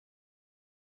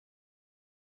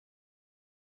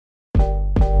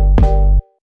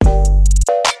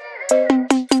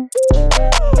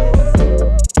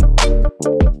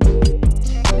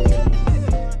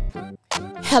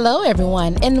Hello,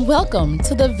 everyone, and welcome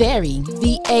to the very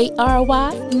VARY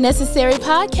Necessary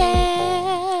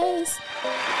Podcast.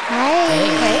 Hey.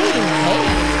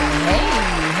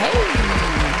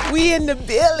 We in the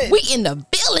building. We in the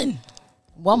building.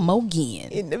 One more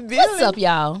again. In the building. What's up,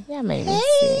 y'all? That made me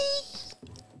sick.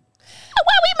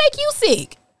 Why we make you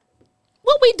sick?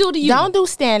 What we do to you? Don't do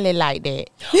Stanley like that.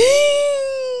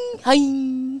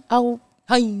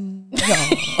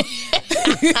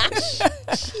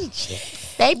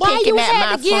 They Why picking you at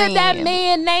had my to give friend. that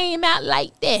man name out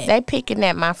like that? They picking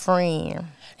at my friend.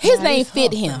 His name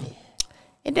fit him.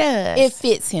 It does. It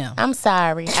fits him. I'm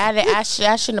sorry. I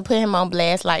shouldn't have put him on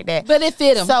blast like that. But it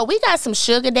fit him. So we got some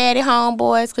sugar daddy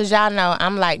homeboys because y'all know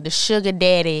I'm like the sugar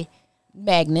daddy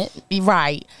magnet.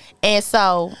 right. And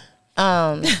so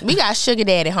we got sugar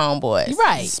daddy homeboys.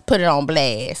 Right. Just put it on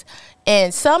blast.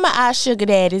 And some of our sugar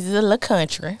daddies is a little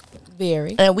country.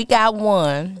 Very. And we got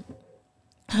one.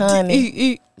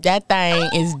 Honey, that thing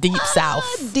is deep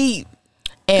south. Deep.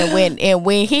 And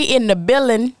when he in the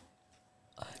building,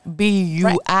 BUILDING,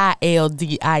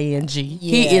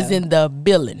 he is in the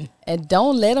building. And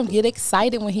don't let him get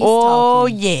excited when he's Oh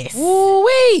talking. yes.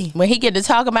 Ooh-wee. When he get to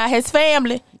talk about his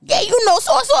family, yeah, you know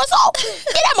so. Yeah,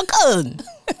 that my cousin.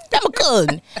 That my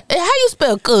cousin. How you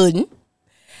spell cousin?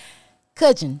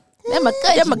 Cousin. That my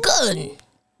cousin. That my cousin.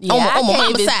 Yeah, on my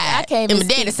mama's I side, can't and my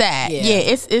even daddy's speak. side. Yeah.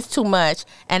 Yeah, it's too much.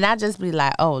 And I just be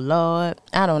like, oh, Lord,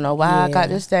 I don't know why I got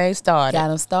this thing started. Got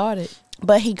him started.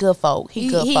 But he good folk. He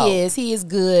good folk. He is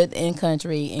good in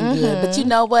country and good. But you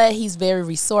know what? He's very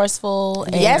resourceful.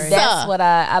 And Yes, that's sir. what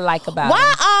I like about Why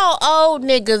him. all old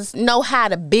niggas know how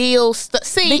to build stuff?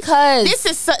 See, Because-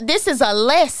 this is a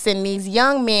lesson these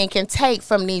young men can take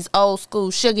from these old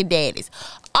school sugar daddies.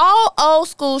 All old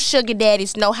school sugar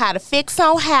daddies know how to fix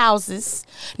on houses,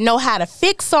 know how to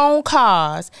fix on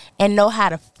cars, and know how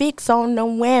to fix on the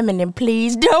women and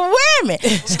please the women.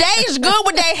 They is good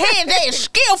with their hands. They is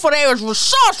skillful. They is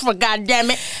resourceful,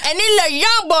 goddammit. And these little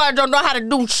young boys don't know how to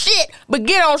do shit but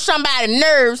get on somebody's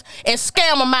nerves and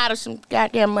scam them out of some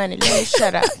goddamn money. Let me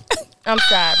shut up. I'm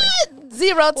sorry.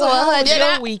 0 to 100.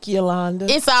 Your week, Yolanda.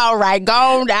 It's all right. Go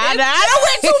on. I done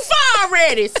went too far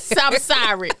already. So I'm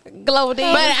sorry. Glow But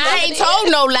I ain't told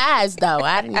no lies, though.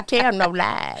 I didn't tell no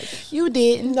lies. You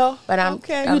didn't. No. But I'm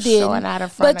Okay. I'm You didn't. showing out in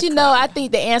front But of you know, I Carmen.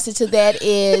 think the answer to that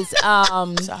is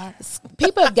Sorry.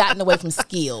 people have gotten away from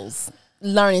skills,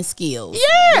 learning skills.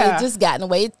 Yeah. They've just gotten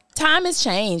away. Time has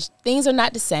changed. Things are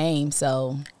not the same.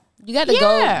 So you got to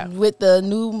Yeah. go with the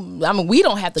new. I mean, we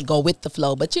don't have to go with the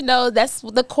flow, but you know, that's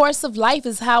the course of life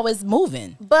is how it's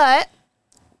moving. But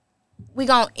we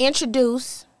going to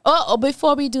introduce. Oh,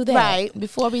 before we do that, Right.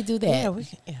 Before we do that, Yeah, we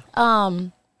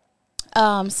can.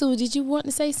 Sue, did you want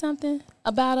to say something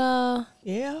about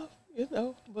Yeah, you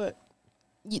know, but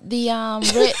the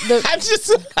I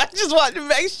just wanted to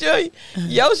make sure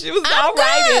Yoshi was I'm all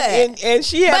right good. and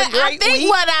she had But a great I think week.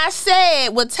 what I said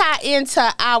would tie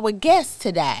into our guest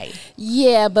today.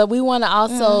 Yeah, but we want to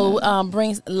also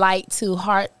bring light to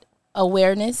heart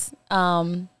awareness.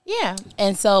 Yeah.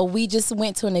 And so we just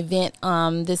went to an event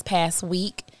this past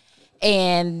week,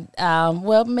 and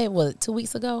well, maybe 2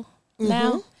 weeks ago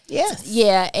now. Yes.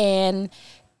 Yeah, and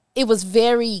it was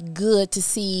very good to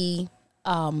see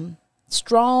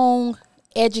strong,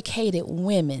 educated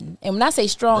women. And when I say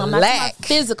strong, I'm not talking about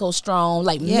physical strong,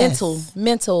 like Yes.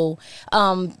 mental,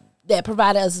 that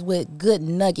provide us with good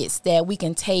nuggets that we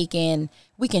can take and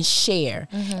we can share.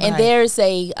 And Right. there's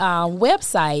a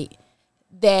website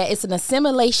that it's an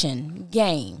assimilation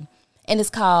game, and it's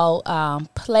called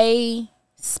Play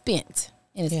Spent.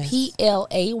 And it's Yes.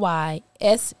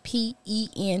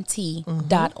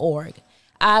 PlaySpent.org.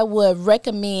 I would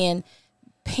recommend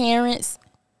parents,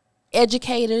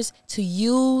 educators to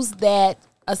use that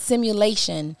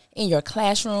assimilation in your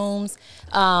classrooms.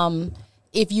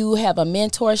 If you have a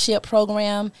mentorship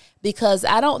program, because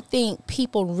I don't think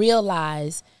people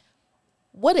realize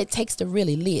what it takes to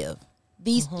really live.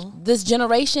 This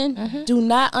generation do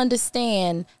not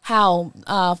understand how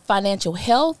financial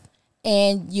health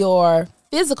and your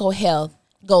physical health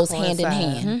goes hand in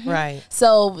hand. Right.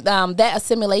 So that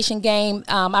assimilation game,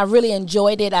 I really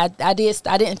enjoyed it. I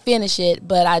didn't finish it,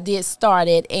 but I did start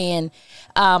it, and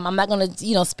I'm not going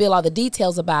to spill all the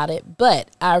details about it. But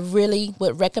I really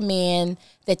would recommend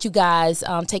that you guys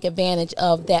take advantage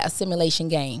of that assimilation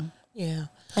game. Yeah.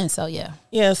 And so, yeah.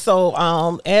 Yeah,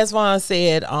 so as Vaughn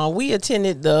said, we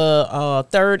attended the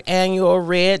third annual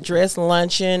Red Dress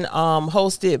Luncheon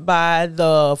hosted by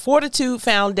the Fortitude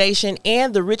Foundation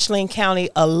and the Richland County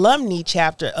Alumni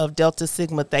Chapter of Delta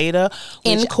Sigma Theta.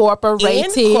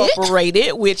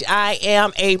 Incorporated, which I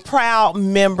am a proud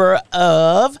member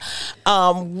of.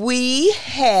 We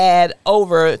had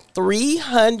over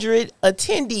 300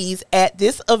 attendees at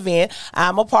this event.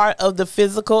 I'm a part of the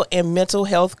Physical and Mental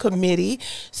Health Committee.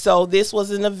 So this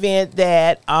was an event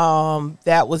that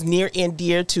that was near and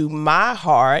dear to my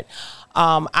heart.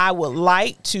 I would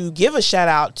like to give a shout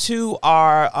out to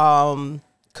our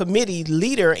committee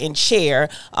leader and chair,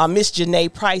 Miss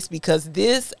Janae Price, because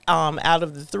this, out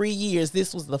of the 3 years,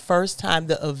 this was the first time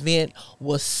the event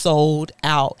was sold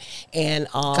out. And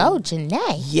Go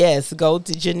Janae. yes, go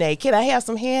to Janae. Can I have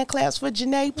some hand claps for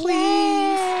Janae,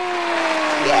 please?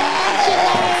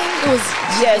 Yeah. It was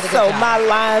Yes, so my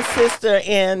line sister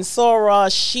and Sora,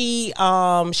 she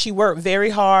worked very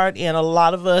hard, and a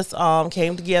lot of us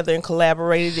came together and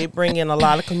collaborated. They bring in a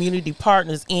lot of community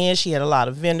partners in. She had a lot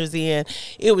of vendors in.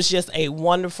 It was just a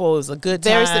wonderful, it was a good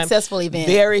time. Very successful event.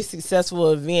 Very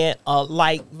successful event.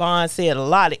 Like Vaughn said, a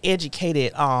lot of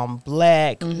educated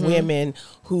black women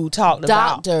who talked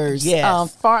doctors,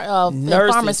 about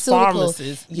nurses,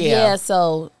 pharmacists. Yeah,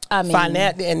 so I mean,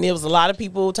 and there was a lot of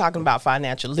people talking about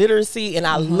financial literacy, and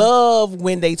I love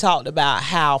when they talked about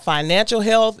how financial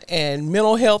health and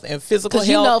mental health and physical health, because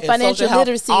you know and financial social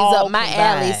literacy is health up my all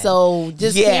alley. combined. So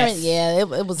just Yes. hearing, it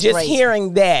was Just great.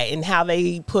 hearing that and how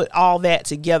they put all that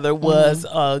together was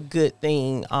a good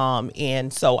thing.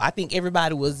 And so I think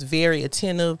everybody was very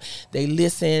attentive. They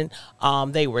listened.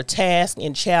 They were tasked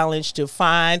and challenged to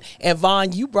find. And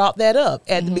Vaughn, you brought that up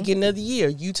at the beginning of the year.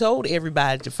 You told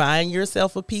everybody to find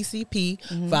yourself a PCP,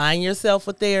 find yourself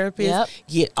a therapist,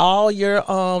 get all your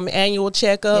annual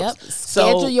checkups. Yep.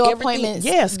 Schedule your appointments.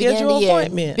 Yeah, schedule your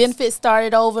appointments. Benefits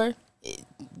started over.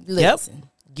 Listen.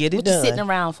 Get it What done. you sitting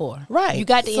around for? Right. You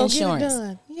got the So get it insurance.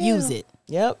 done. Yeah. Use it.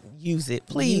 Yep. Use it.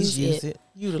 Please use it.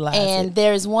 Utilize And it.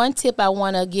 there's one tip I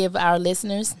want to give our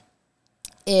listeners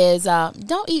is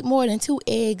don't eat more than 2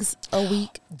 eggs a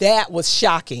week. That was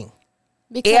shocking.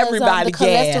 Because Everybody the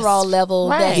cholesterol gasped. level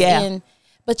that's Yeah. in.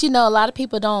 But you know, a lot of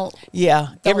people don't. Yeah,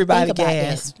 everybody think about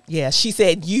gasped. Yeah, she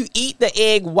said you eat the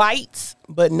egg whites,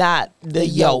 but not the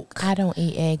yolk. I don't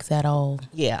eat eggs at all.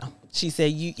 Yeah, she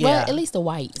said you. Yeah, Well, at least the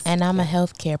whites. And I'm a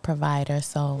healthcare provider,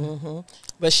 so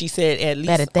but she said at least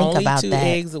Better think only about 2 that.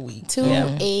 eggs a week. 2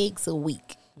 Yeah. eggs a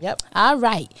week. Yep. All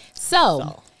right.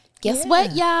 So guess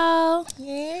what, y'all?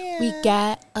 Yeah. We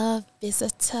got a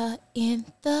visitor in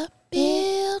the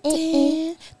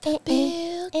building. The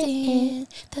building.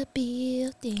 The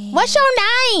building. what's your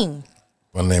name?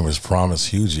 My name is Promis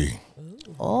Hugie.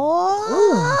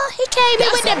 Oh, he came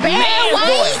in with the bear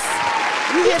voice.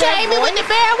 He came in with the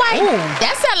bear white.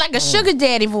 That sounds like a sugar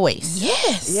daddy voice.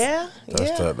 Yes. Yeah.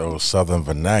 That's that old Southern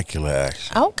vernacular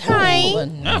action. Okay.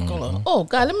 Vernacular. Oh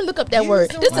God, let me look up that word.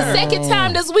 This is the second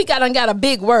time this week I done got a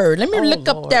big word. Let me look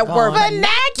up that word.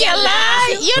 Vernacular.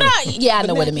 You know. Yeah, I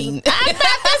know what it means. I'm about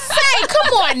to say,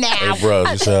 come on now. Hey, bro,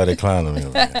 you see how they clowning me?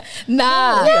 Man.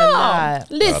 Nah. No.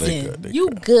 Listen, good, they you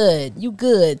good. You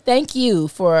good. Thank you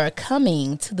for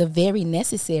coming to the Very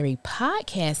Necessary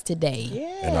podcast today.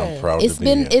 And I'm proud to be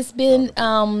here. It's been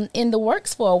in the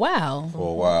works for a while. For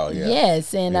a while, yeah.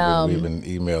 Yes, and We've been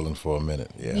emailing for a minute,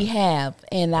 yeah. we have,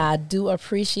 and I do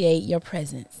appreciate your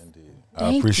presence.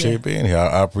 I appreciate being here.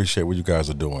 I appreciate what you guys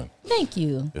are doing. Thank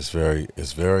you. It's very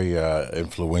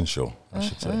influential, I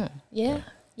should say. Yeah.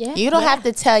 Yeah. You don't have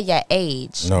to tell your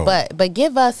age, No. but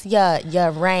give us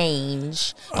your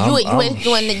range. You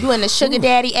in the sugar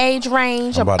daddy age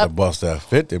range? I'm about to bust that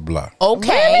 50 block.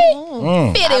 Okay.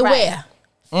 Fit it where?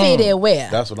 Fit it where?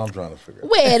 That's what I'm trying to figure out.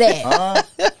 Where that?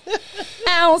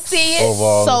 I don't see it.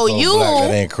 Overall, So it's you- black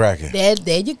that ain't cracking.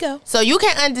 There you go. So you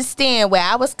can understand where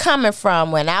I was coming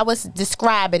from when I was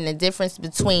describing the difference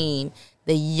between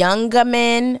the younger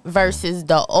men versus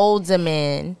the older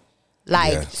men,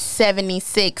 like Yes.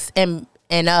 76 and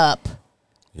up.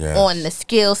 Yes. On the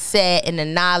skill set and the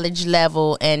knowledge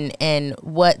level and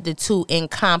what the two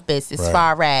encompass as Right.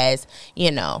 far as,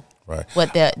 you know, Right.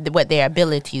 what their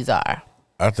abilities are.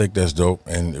 I think that's dope,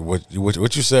 and what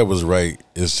you said was right.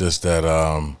 It's just that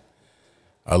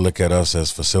I look at us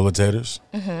as facilitators,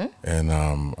 and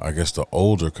I guess the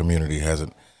older community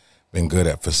hasn't been good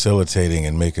at facilitating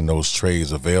and making those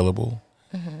trades available,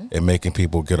 and making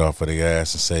people get off of their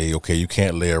ass and say, okay, you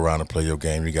can't lay around and play your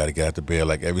game. You got to get out to bed.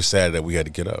 Like every Saturday, we had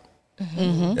to get up.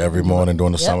 Every morning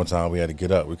during the summertime, we had to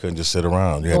get up. We couldn't just sit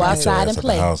around. You had Go to get your outside ass and at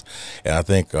play. the house. And I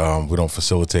think we don't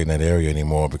facilitate in that area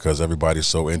anymore because everybody's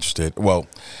so interested. Well,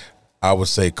 I would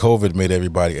say COVID made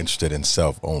everybody interested in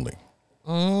self only.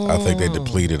 I think they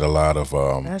depleted a lot of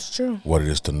That's true. what it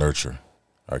is to nurture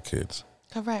our kids.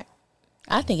 Correct.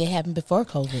 I think it happened before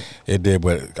COVID. It did,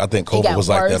 but I think COVID got was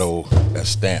like worse. that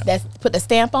stamp. That's put the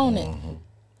stamp on it.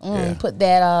 Yeah. Put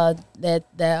that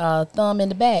thumb in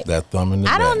the back. That thumb in the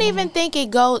I back. don't even think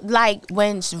it goes like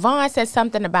when Vaughn said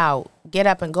something about get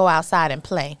up and go outside and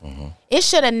play. It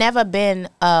should have never been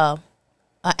a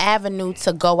avenue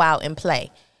to go out and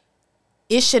play.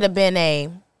 It should have been a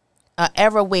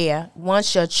era where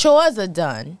once your chores are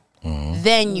done,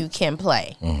 then you can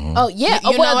play. Oh yeah,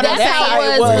 You know what I'm that's how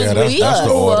saying? it was. Yeah, when we that's the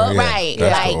grew order, up. yeah. Right.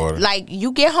 That's the order. Like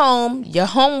you get home, your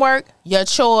homework, your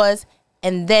chores,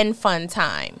 and then fun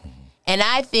time. And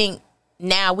I think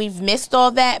now we've missed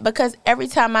all that because every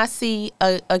time I see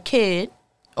a kid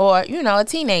or, a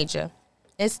teenager,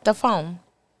 it's the phone.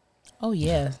 Oh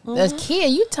yeah, the kid.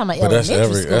 You talking about But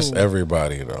elementary school? that's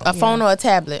everybody though. A phone or a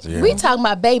tablet. Yeah. We talking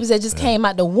about babies that just came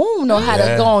out the womb know how to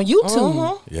Yeah. go on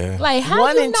YouTube. Yeah. Like how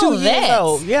 1 you and know 2 that? years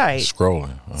old. Yeah.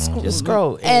 Scrolling. Just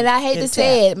scroll. And I hate to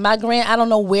say it, I don't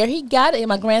know where he got it.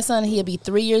 My grandson, he'll be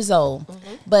 3 years old,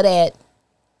 but at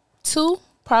 2,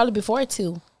 probably before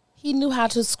 2, he knew how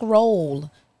to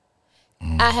scroll.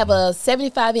 I have a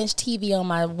 75-inch TV on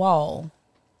my wall.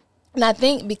 And I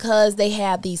think because they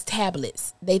have these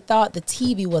tablets, they thought the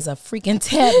TV was a freaking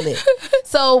tablet.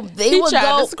 So they would trying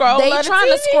go. to scroll They on the trying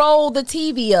to TV? scroll the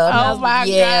TV up. And I Oh, was my like,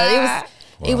 yeah,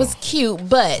 God. it was cute,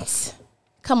 but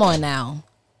come on now,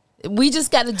 we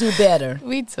just got to do better.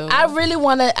 Me too. I really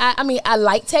want to. I mean, I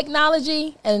like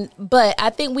technology, but I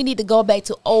think we need to go back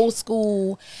to old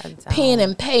school pen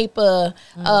and paper,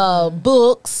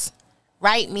 books.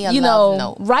 Write me a love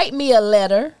note. Write me a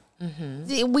letter.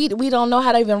 We don't know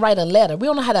how to even write a letter. We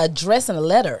don't know how to address in a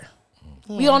letter.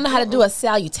 We don't know how to do a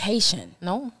salutation,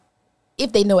 No.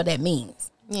 if they know what that means.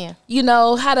 Yeah.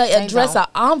 How to address an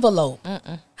don't. envelope.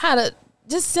 How to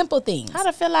just simple things. How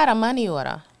to fill out a money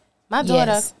order. My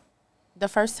daughter, Yes. the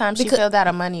first time she filled out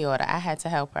a money order, I had to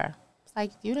help her. It's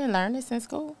like, you didn't learn this in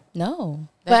school? No,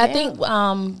 The but I hell?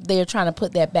 think they're trying to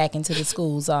put that back into the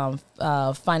schools,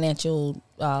 financial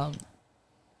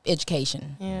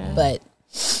education. Yeah.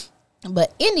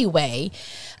 But anyway,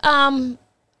 we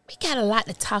got a lot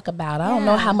to talk about. I don't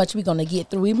know how much we're gonna get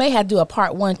through. We may have to do a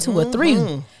part 1, 2, or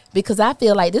 3 because I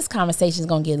feel like this conversation is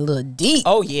gonna get a little deep.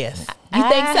 Oh, yes. You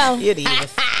think so? It is.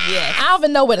 Yes. I don't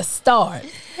even know where to start,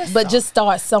 but just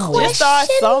start somewhere. Just start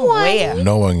somewhere.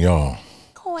 Knowing y'all.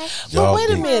 Question. But Y'all wait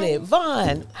a deep. minute,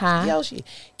 Vaughn, Huh? Yoshi,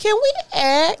 can we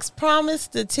ask Promise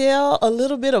to tell a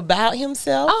little bit about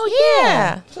himself? Oh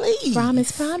Yeah. Please.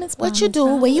 promise. What you do?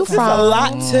 Where you There's from? a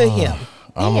lot to him.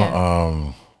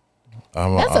 I'm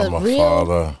That's a a real-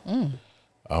 father.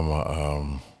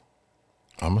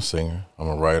 I'm a singer. I'm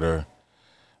a writer.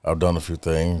 I've done a few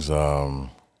things.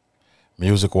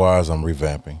 Music wise, I'm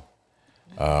revamping.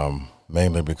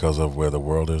 Mainly because of where the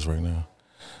world is right now.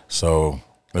 So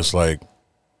it's like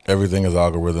everything is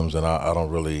algorithms, and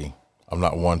I'm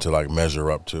not one to like measure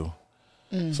up to.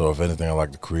 So if anything, I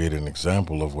like to create an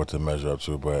example of what to measure up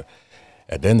to. But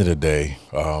at the end of the day,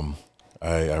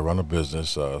 I run a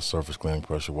business, surface cleaning,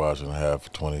 pressure washing, and I have for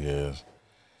 20 years.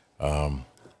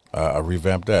 I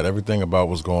revamped that. Everything about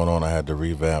what's going on, I had to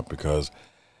revamp because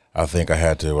I think I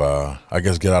had to,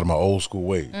 get out of my old school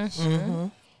ways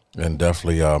and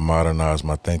definitely modernize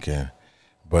my thinking,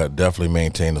 but definitely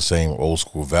maintain the same old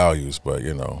school values, but,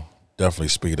 definitely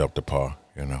speed up the par,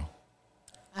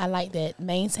 I like that.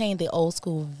 Maintain the old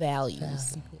school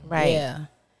values. Right.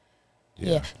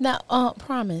 Yeah. Now,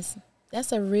 Promise.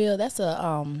 That's a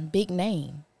big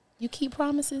name. You keep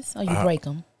promises or you break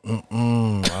them?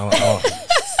 Damn, Bob.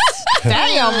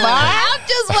 I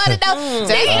just want to know.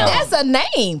 That's a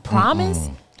name. Promise.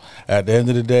 At the end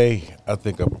of the day, I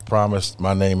think a promise,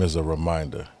 my name is a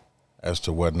reminder as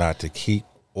to what not to keep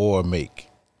or make.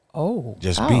 Oh.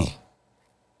 Just be.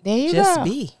 There you Just go.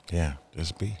 be. Yeah,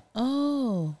 just be.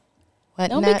 Oh. What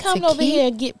Don't be not coming to over keep, here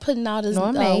and putting all this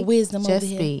nor make, wisdom over just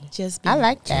here. be. Just be. I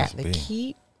like that. Just To be.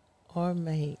 keep or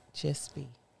make, just be.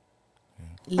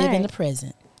 Live in Right. the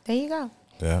present. There you go.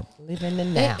 Yeah, Live in the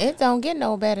now. It don't get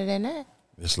no better than that.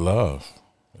 it's love.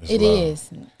 It's It love. is.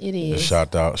 It is.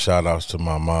 Shout outs to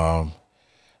my mom,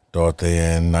 Dorothy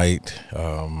and Knight,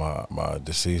 my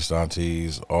deceased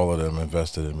aunties. All of them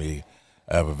invested in me.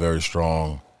 I have a very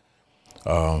strong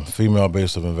female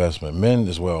base of investment, men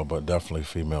as well, but definitely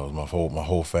females. My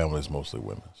whole family is mostly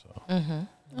women.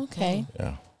 So Okay.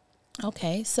 yeah,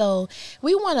 Okay, so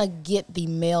we want to get the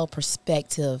male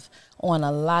perspective on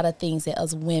a lot of things that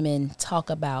us women talk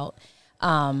about.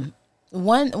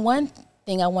 One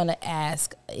thing I want to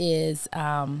ask is,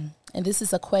 and this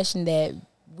is a question that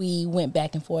we went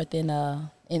back and forth in an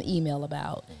email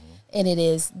about, and it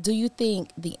is: do you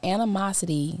think the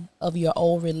animosity of your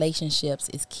old relationships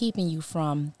is keeping you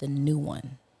from the new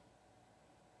one?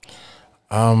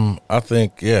 I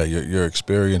think, yeah, your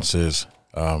experiences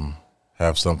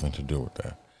have something to do with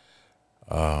that.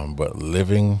 But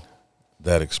living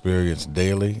that experience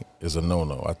daily is a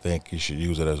no-no. I think you should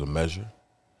use it as a measure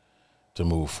to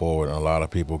move forward. And a lot of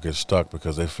people get stuck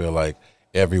because they feel like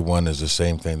everyone is the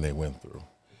same thing they went through.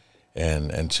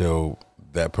 And until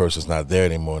that person's not there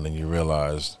anymore, then you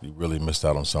realize you really missed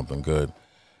out on something good,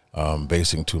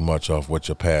 basing too much off what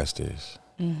your past is.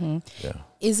 Mm-hmm. Yeah.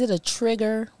 Is it a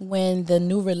trigger when the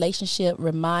new relationship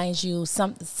reminds you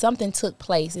something took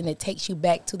place and it takes you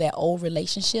back to that old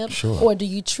relationship? Sure. Or do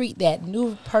you treat that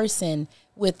new person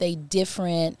with a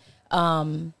different,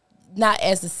 not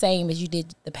as the same as you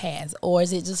did the past? Or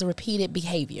is it just a repeated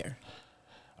behavior?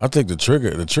 I think the trigger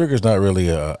is not really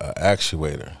a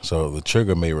actuator. So the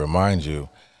trigger may remind you,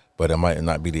 but it might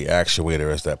not be the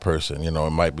actuator as that person. It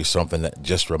might be something that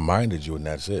just reminded you, and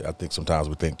that's it. I think sometimes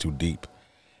we think too deep.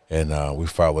 And we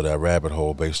follow that rabbit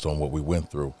hole based on what we went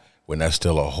through, when that's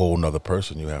still a whole nother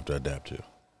person you have to adapt to.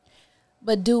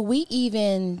 But do we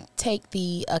even take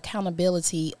the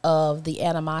accountability of the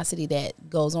animosity that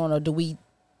goes on, or do we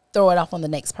throw it off on the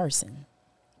next person?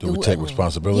 Do we take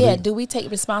responsibility? Yeah, do we take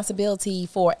responsibility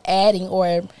for adding,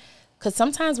 or because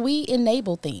sometimes we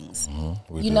enable things,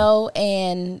 We do.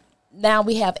 And now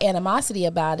we have animosity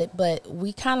about it, but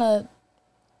we kind of,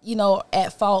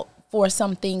 at fault for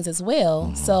some things as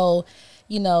well. So,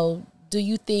 do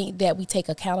you think that we take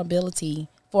accountability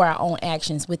for our own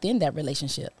actions within that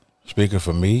relationship? Speaking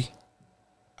for me,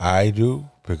 I do,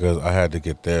 because I had to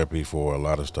get therapy for a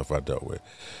lot of stuff I dealt with,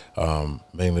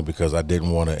 mainly because I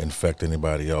didn't want to infect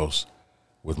anybody else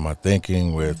with my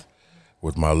thinking, with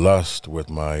my lust, with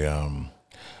my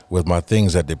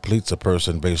things that depletes a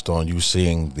person based on you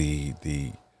seeing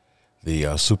the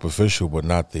superficial, but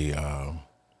not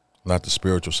the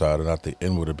spiritual side, or not the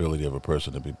inward ability of a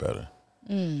person to be better.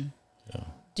 Yeah.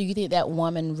 Do you think that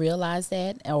woman realized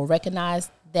that or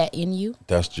recognized that in you?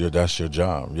 That's your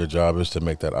job. Your job is to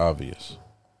make that obvious.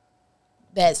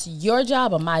 That's your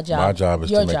job or my job? My job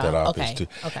is your to make job. that obvious too.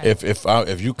 Okay.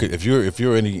 If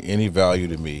you're any value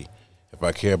to me, if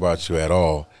I care about you at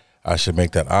all, I should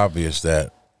make that obvious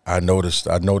that I noticed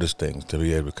things, to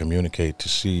be able to communicate, to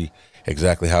see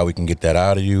exactly how we can get that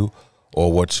out of you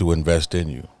or what to invest in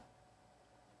you.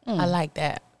 I like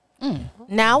that.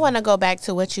 Now I want to go back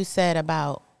to what you said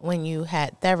about when you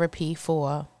had therapy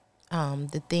for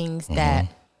the things that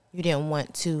you didn't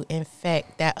want to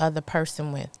infect that other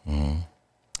person with.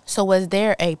 So was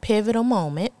there a pivotal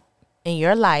moment in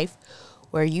your life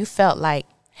where you felt like,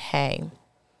 hey,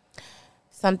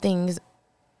 some things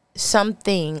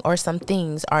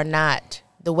are not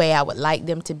the way I would like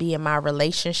them to be in my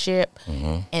relationship,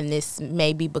 and this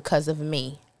may be because of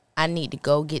me. I need to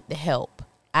go get the help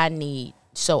I need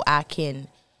so I can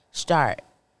start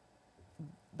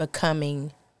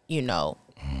becoming,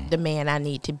 the man I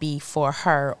need to be for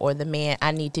her, or the man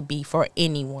I need to be for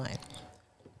anyone?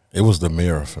 It was the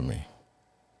mirror for me.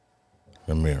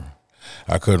 The mirror.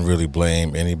 I couldn't really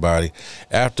blame anybody.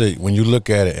 When you look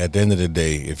at it, at the end of the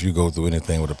day, if you go through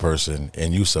anything with a person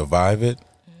and you survive it,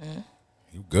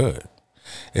 you good.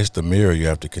 It's the mirror you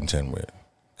have to contend with.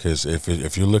 Because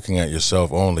if you're looking at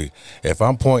yourself only, if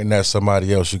I'm pointing at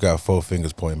somebody else, you got 4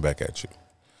 fingers pointing back at you.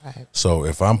 Right. So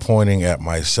if I'm pointing at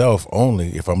myself only,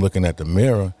 if I'm looking at the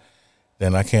mirror,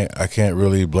 then I can't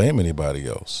really blame anybody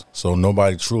else. So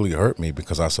nobody truly hurt me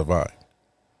because I survived.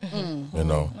 Okay.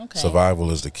 Survival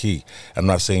is the key. I'm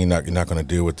not saying you're not going to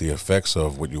deal with the effects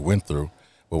of what you went through,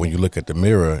 but when you look at the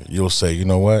mirror, you'll say, you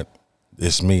know what?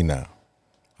 It's me now.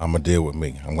 I'm going to deal with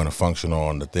me. I'm going to function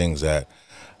on the things that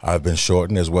I've been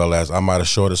shortened, as well as I might have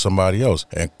shorted somebody else.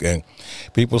 And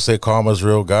people say karma is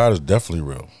real. God is definitely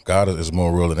real. God is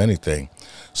more real than anything.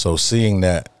 So seeing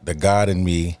that the God in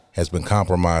me has been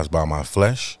compromised by my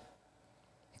flesh,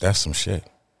 that's some shit.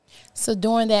 So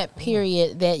during that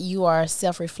period that you are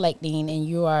self-reflecting and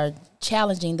you are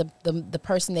challenging the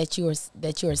person that you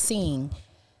are seeing,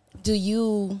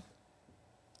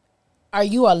 are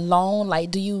you alone? Like,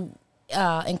 do you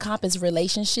encompass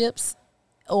relationships?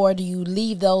 Or do you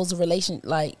leave those meeting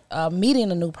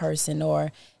a new person,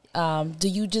 or do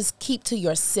you just keep to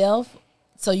yourself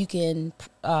so you can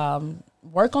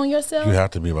work on yourself? You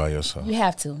have to be by yourself. You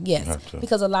have to, yes. You have to.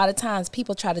 Because a lot of times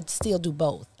people try to still do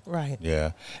both. Right.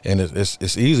 Yeah, and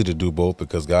it's easy to do both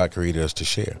because God created us to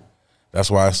share.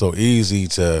 That's why it's so easy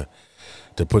to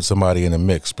put somebody in a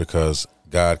mix, because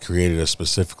God created us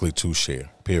specifically to share.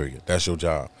 Period. That's your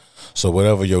job. So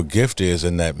whatever your gift is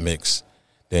in that mix,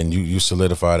 then you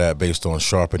solidify that based on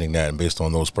sharpening that and based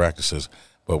on those practices.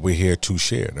 But we're here to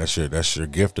share. That's your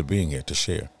gift of being here, to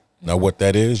share. Now, what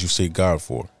that is, you seek God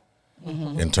for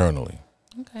internally.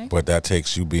 Okay. But that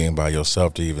takes you being by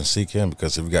yourself to even seek him,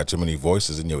 because if you got too many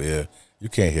voices in your ear, you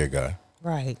can't hear God.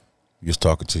 Right. You're just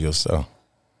talking to yourself.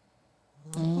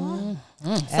 So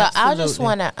I just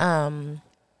want to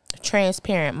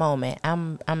transparent moment.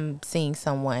 I'm seeing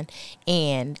someone,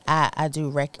 and I do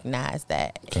recognize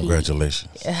that.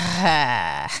 Congratulations.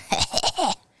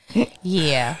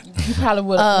 Yeah. You probably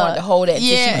would have wanted to hold that till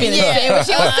she finished saying what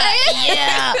she was saying.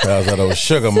 Yeah. That was that old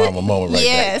sugar mama moment right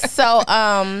Yeah. there. So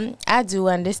I do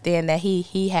understand that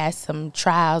he has some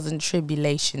trials and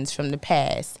tribulations from the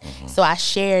past. So I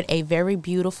shared a very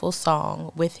beautiful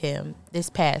song with him this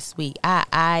past week.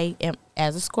 I am,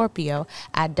 as a Scorpio,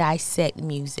 I dissect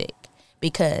music,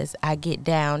 because I get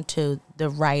down to the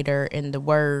writer and the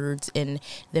words and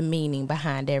the meaning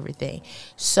behind everything.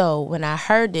 So when I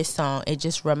heard this song, it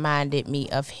just reminded me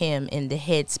of him in the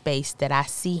headspace that I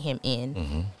see him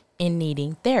in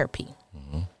needing therapy.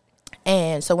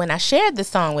 And so when I shared the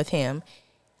song with him,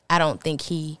 I don't think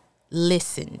he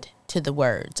listened to the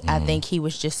words. I think he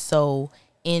was just so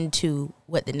into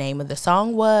what the name of the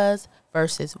song was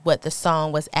versus what the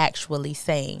song was actually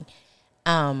saying.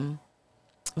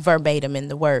 Verbatim in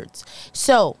the words.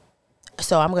 So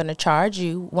I'm going to charge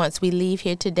you, once we leave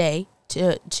here today,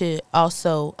 to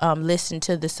also listen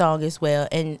to the song as well.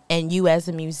 And you, as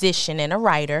a musician and a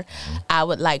writer, I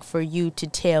would like for you to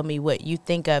tell me what you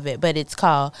think of it. But it's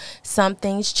called Some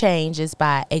Things Change. It's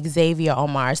by Xavier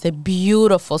Omar. It's a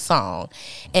beautiful song,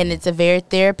 and it's a very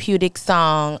therapeutic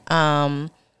song.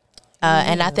 And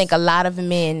I think a lot of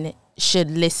men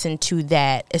should listen to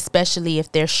that, especially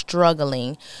if they're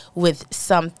struggling with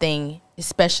something,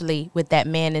 especially with that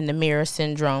man in the mirror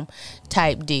syndrome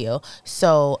type deal.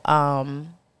 So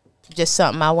just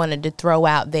something I wanted to throw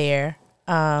out there,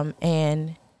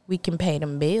 and we can pay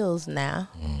them bills now.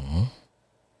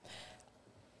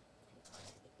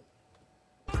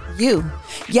 You.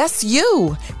 Yes,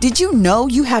 you. Did you know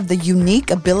you have the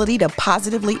unique ability to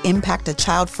positively impact a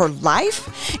child for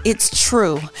life? It's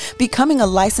true. Becoming a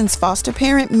licensed foster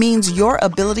parent means your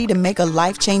ability to make a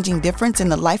life-changing difference in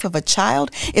the life of a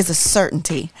child is a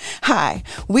certainty. Hi,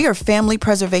 we are Family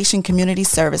Preservation Community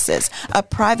Services, a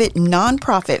private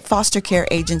nonprofit foster care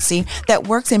agency that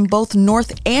works in both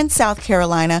North and South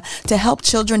Carolina to help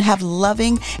children have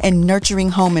loving and nurturing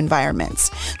home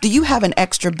environments. Do you have an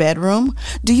extra bedroom?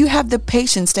 Do you have the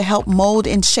patience to help mold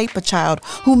and shape a child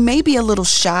who may be a little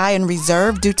shy and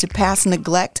reserved due to past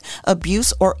neglect,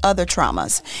 abuse, or other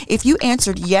traumas? If you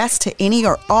answered yes to any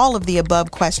or all of the above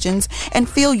questions and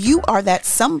feel you are that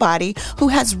somebody who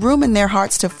has room in their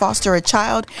hearts to foster a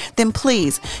child, then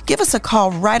please give us a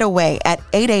call right away at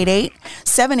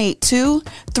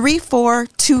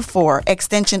 888-782-3424,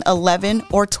 extension 11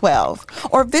 or 12,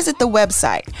 or visit the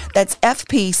website. That's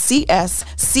fpcscorp.com.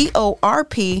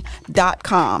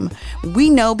 We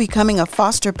know becoming a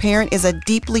foster parent is a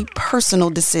deeply personal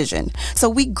decision, so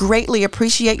we greatly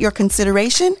appreciate your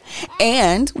consideration,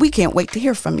 and we can't wait to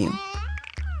hear from you.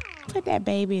 Put that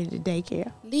baby in the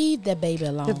daycare. Leave that baby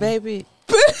alone. The baby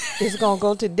is going to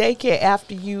go to daycare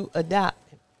after you adopt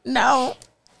him. No.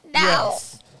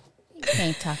 Yes. You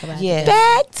can't talk about Yes.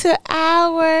 that. Back to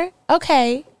our,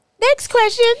 okay, next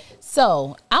question.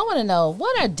 So I want to know,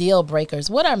 what are deal breakers?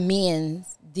 What are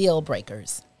men's deal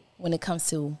breakers when it comes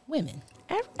to women?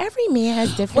 Every man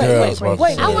has different. Yeah, I Wait, was wait, about to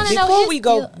wait. say I wanna that. know Before his we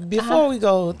go, deal- before we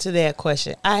go to that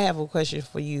question, I have a question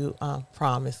for you,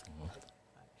 Promise.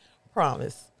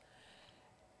 Promise.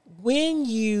 When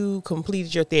you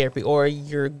completed your therapy, or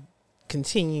you're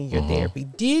continuing your therapy,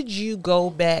 did you go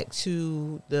back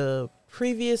to the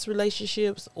previous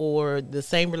relationships or the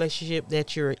same relationship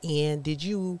that you're in? Did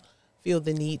you feel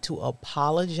the need to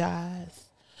apologize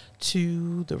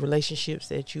to the relationships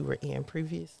that you were in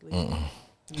previously?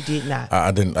 You did not.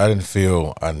 I didn't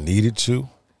feel I needed to.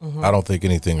 I don't think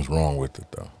anything's wrong with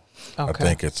it though. Okay. I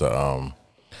think it's a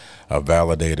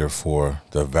validator for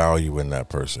the value in that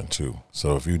person too.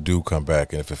 So if you do come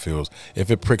back, and if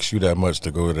it pricks you that much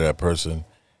to go to that person,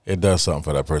 it does something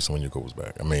for that person when you goes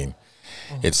back. I mean,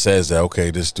 it says that,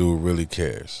 okay, this dude really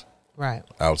cares. Right.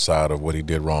 Outside of what he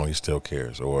did wrong, he still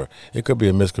cares. Or it could be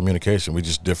a miscommunication. We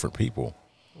just different people,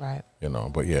 Right. you know.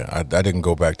 But yeah, I didn't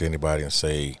go back to anybody and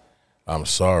say I'm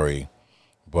sorry,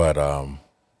 but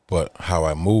how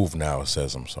I move now, it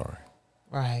says I'm sorry.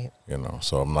 Right. You know,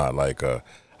 so I'm not like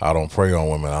I don't prey on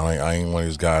women. I ain't one of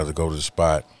these guys that go to the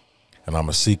spot and I'm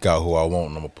gonna seek out who I want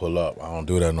and I'm gonna pull up. I don't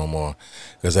do that no more.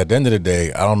 Because at the end of the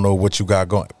day, I don't know what you got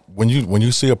going. When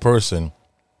you see a person,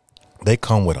 they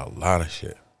come with a lot of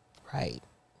shit. Right.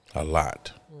 A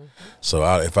lot. So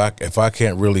if I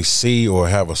can't really see or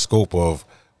have a scope of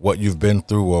what you've been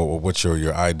through or what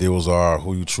your ideals are, or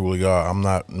who you truly are, I'm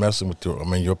not messing with you. I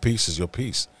mean, your piece is your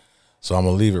piece. So I'm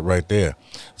gonna leave it right there.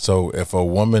 So if a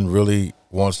woman really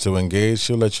wants to engage,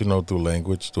 she'll let you know through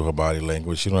language, through her body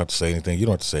language. She don't have to say anything. You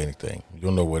don't have to say anything.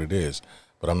 You'll know what it is.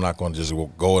 But I'm not gonna just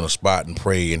go in a spot and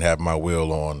pray and have my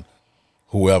will on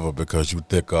whoever because you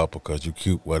thick up, because you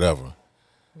cute, whatever.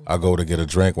 I go to get a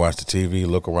drink, watch the TV,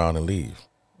 look around, and leave.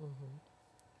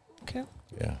 Okay.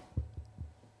 Yeah.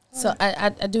 So I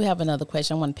do have another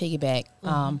question. I want to piggyback.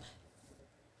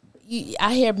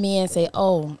 I hear men say,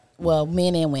 "Oh, well,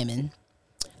 men and women.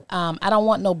 I don't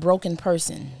want no broken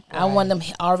person. I want them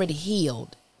already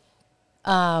healed."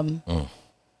 Yeah,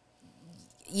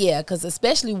 because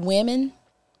especially women,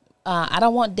 I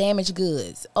don't want damaged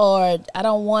goods, or I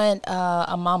don't want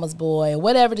a mama's boy, or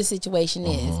whatever the situation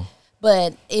is.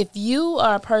 But if you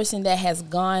are a person that has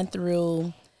gone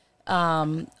through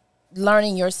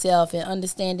learning yourself and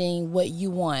understanding what you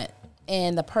want,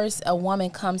 and a woman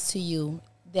comes to you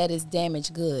that is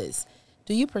damaged goods,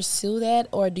 do you pursue that,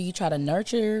 or do you try to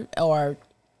nurture or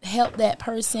help that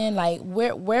person? Like,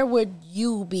 where would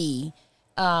you be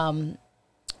in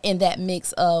that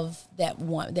mix of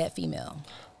that female?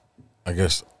 I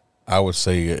guess I would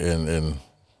say in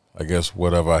I guess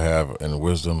whatever I have in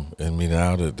wisdom in me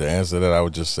now, the answer to that, I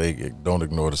would just say don't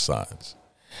ignore the signs.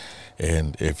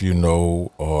 And if you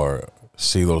know or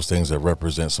see those things that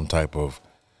represent some type of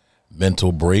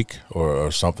mental break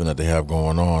or something that they have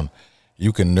going on,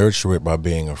 you can nurture it by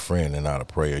being a friend and not a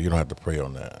prayer. You don't have to pray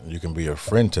on that. You can be a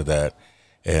friend to that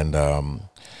and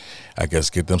I guess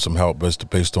get them some help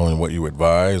based on what you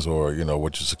advise or, you know,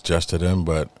 what you suggest to them.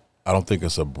 But I don't think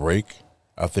it's a break.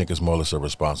 I think it's more or less a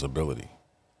responsibility.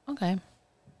 Okay.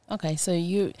 So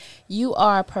you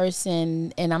are a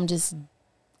person, and I'm just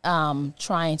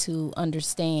trying to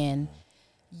understand.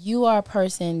 You are a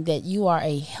person that you are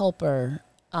a helper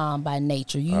by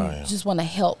nature. You just want to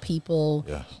help people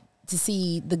to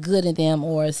see the good in them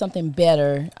or something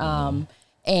better.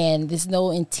 And there's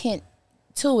no intent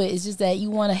to it. It's just that you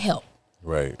want to help.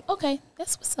 Right. Okay,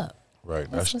 that's what's up. Right.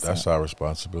 That's our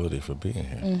responsibility for being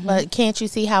here. But can't you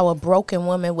see how a broken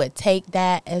woman would take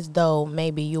that as though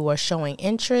maybe you were showing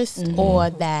interest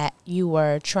or that you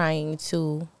were trying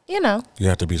to, you know? You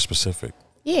have to be specific.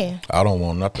 Yeah. I don't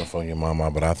want nothing from your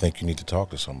mama, but I think you need to talk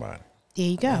to somebody. There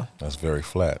you go. That's very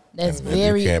flat. That's and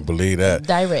very you can't believe that.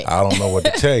 direct. I don't know what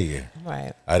to tell you.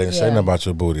 Right. I didn't say nothing about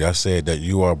your booty. I said that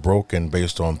you are broken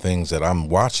based on things that I'm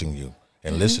watching you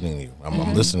and listening to you.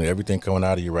 I'm listening to everything coming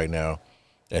out of you right now,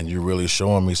 and you're really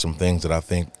showing me some things that I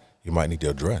think you might need to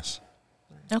address.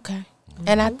 Okay.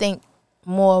 And I think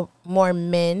more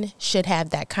men should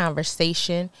have that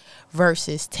conversation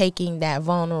versus taking that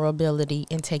vulnerability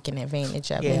and taking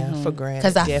advantage of it. Yeah, for granted.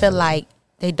 Because I feel definitely. like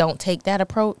they don't take that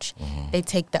approach. They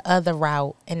take the other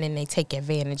route and then they take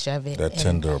advantage of it. That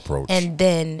tender approach. And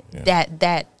then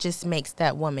that just makes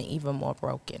that woman even more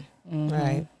broken.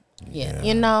 Right. Yeah.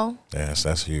 You know? Yes,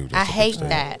 that's huge. I That's a big hate statement.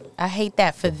 that. I hate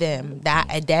that for them. That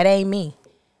ain't me.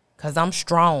 Because I'm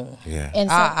strong. Yeah.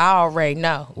 And I already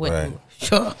know. Right.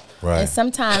 Sure. Right. And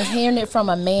sometimes hearing it from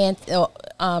a man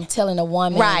telling a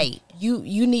woman, Right. you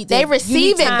need to, They receive you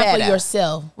need it time better. for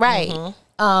yourself. Right.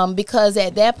 Because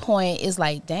at that point it's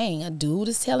like, dang, a dude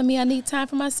is telling me I need time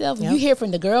for myself. You hear from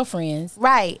the girlfriends.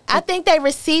 Right. I think they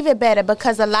receive it better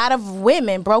because a lot of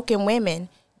women, broken women,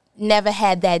 never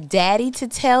had that daddy to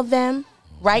tell them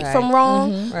right from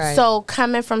wrong. Right. So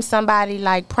coming from somebody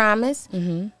like Promise,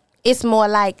 it's more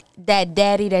like that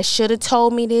daddy that should have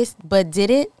told me this but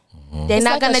didn't. They're It's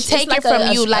not like going to it's take like it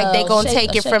from you like they're going to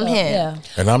shake- take it from shake-up, him. Yeah.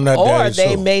 And I'm not Or daddy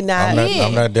they too. may not-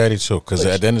 I'm not daddy too. Because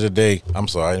at the end of the day, I'm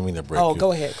sorry, I didn't mean to break Oh, you.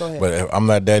 go ahead. But I'm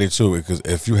not daddy too, because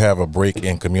if you have a break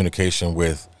in communication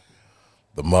with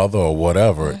the mother or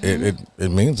whatever, it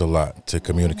means a lot to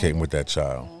communicating with that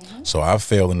child. So I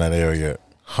failed in that area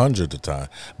hundreds of times,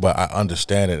 but I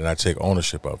understand it and I take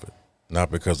ownership of it. Not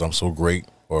because I'm so great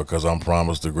or because I'm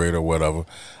Promised the great or whatever.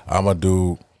 I'm a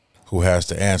dude who has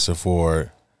to answer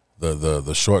for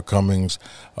the shortcomings,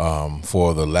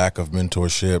 for the lack of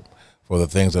mentorship, for the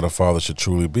things that a father should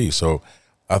truly be. So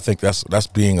I think that's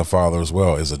being a father as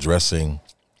well, is addressing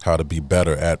how to be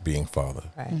better at being father.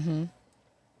 Right.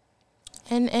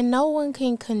 And no one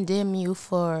can condemn you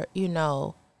for, you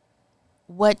know,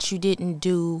 what you didn't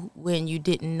do when you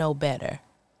didn't know better.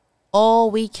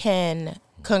 all we can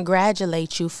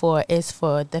congratulate you for is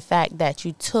for the fact that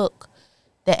you took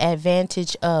the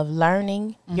advantage of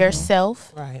learning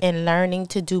yourself Right. and learning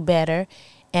to do better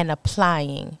and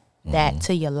applying that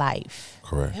to your life.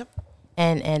 Correct. Yep.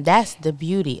 And that's the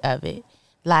beauty of it.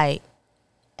 Like,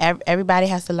 everybody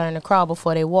has to learn to crawl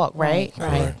before they walk, right?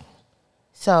 Right.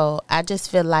 So I just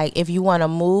feel like if you want to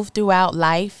move throughout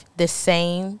life the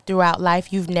same throughout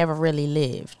life, you've never really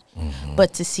lived.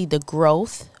 But to see the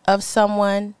growth of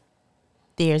someone,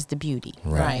 there's the beauty.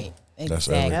 Right. That's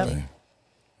Exactly. everything.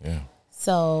 Yeah.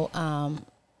 So,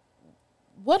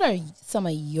 what are some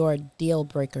of your deal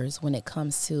breakers when it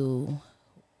comes to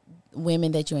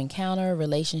women that you encounter,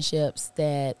 relationships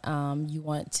that you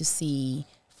want to see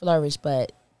flourish,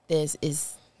 but this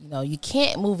is, you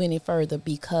can't move any further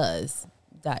because ...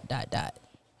 I'm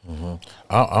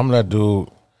that dude.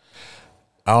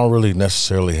 I don't really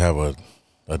necessarily have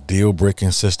a deal breaking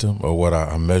system or what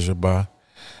I measure by.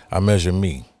 I measure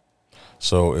me.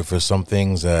 So if it's some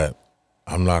things that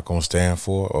I'm not going to stand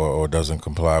for or doesn't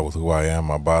comply with who I am,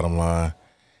 my bottom line,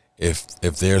 if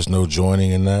there's no joining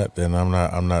in that, then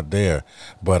I'm not there.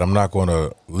 But I'm not going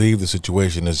to leave the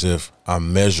situation as if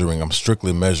I'm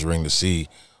strictly measuring to see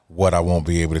what I won't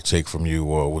be able to take from you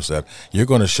or what's that. You're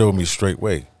going to show me straight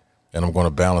way, and I'm going to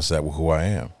balance that with who I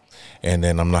am. And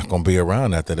then I'm not going to be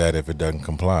around after that if it doesn't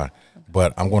comply.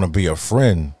 But I'm going to be a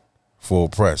friend full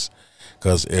press.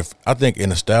 Because I think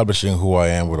in establishing who I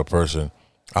am with a person,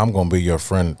 I'm going to be your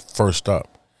friend first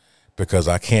up. Because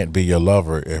I can't be your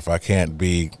lover if I can't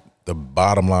be the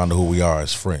bottom line of who we are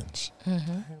as friends.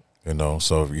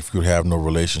 So if you have no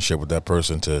relationship with that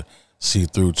person to see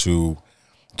through to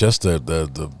just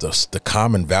the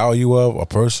common value of a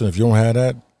person, if you don't have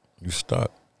that, you're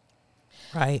stuck.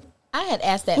 Right. I had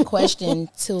asked that question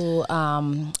to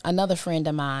another friend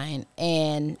of mine,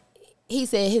 and he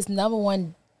said his number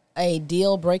one a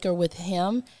deal breaker with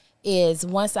him is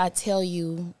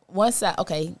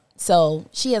so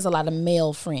she has a lot of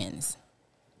male friends.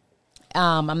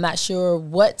 I'm not sure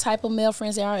what type of male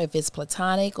friends they are, if it's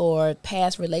platonic or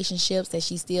past relationships that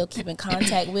she still keep in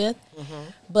contact with.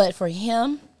 But for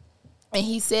him, and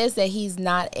he says that he's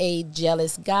not a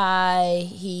jealous guy.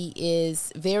 He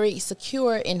is very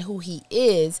secure in who he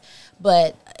is.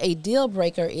 But a deal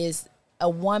breaker is a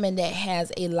woman that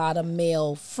has a lot of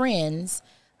male friends.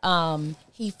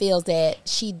 He feels that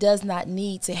she does not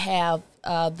need to have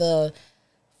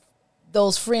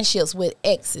those friendships with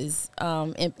exes,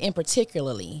 in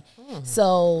particularly.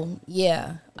 So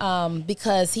yeah,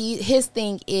 because his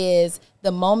thing is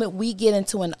the moment we get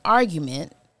into an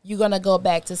argument, you're gonna go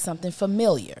back to something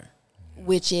familiar,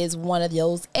 which is one of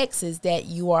those exes that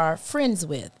you are friends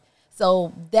with.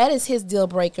 So that is his deal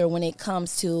breaker when it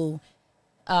comes to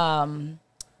the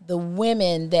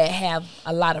women that have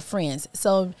a lot of friends.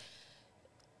 So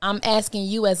I'm asking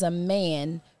you as a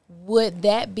man, would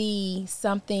that be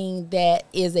something that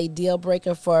is a deal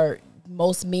breaker for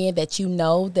most men that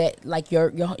that like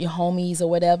your homies or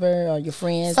whatever, or your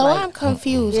friends? So I'm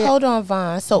confused. Hold on,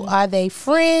 Vaughn. So are they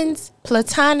friends,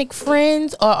 platonic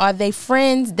friends, or are they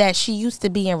friends that she used to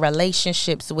be in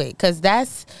relationships with? Because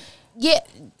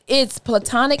it's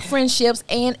platonic friendships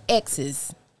and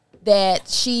exes that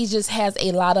she just has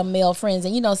a lot of male friends.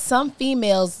 And some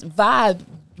females vibe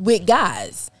with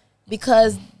guys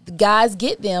because guys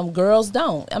get them, girls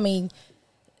don't. I mean,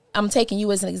 I'm taking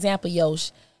you as an example,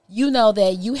 Yosh. You know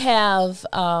that you have,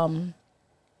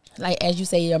 like as you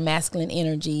say, your masculine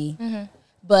energy,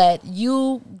 but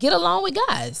you get along with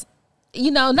guys.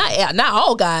 Not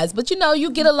all guys, but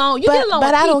you get along. But with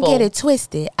I don't people. get it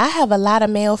twisted. I have a lot of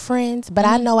male friends, but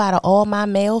I know out of all my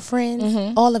male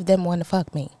friends, all of them want to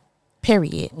fuck me.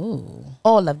 Period. Ooh.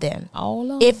 All of them. All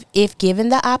of them. If given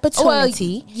the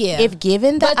opportunity, If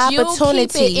given the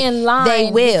opportunity, you keep it in line they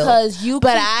will. Because you.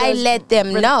 But I let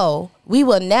them know we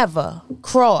will never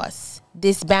cross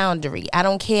this boundary. I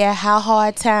don't care how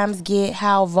hard times get,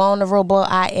 how vulnerable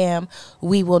I am.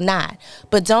 We will not.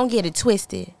 But don't get it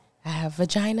twisted. I have a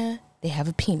vagina. They have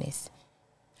a penis.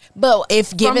 But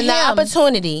if given the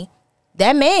opportunity,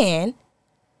 that man,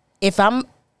 if I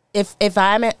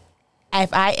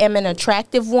am an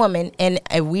attractive woman and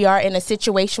we are in a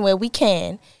situation where we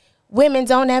can, women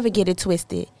don't ever get it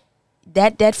twisted.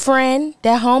 That friend,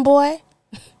 that homeboy,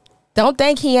 don't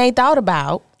think he ain't thought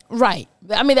about. Right.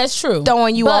 I mean, that's true.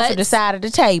 Throwing you off of the side of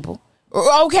the table.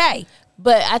 Okay.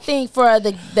 But I think for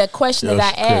the question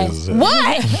that I asked,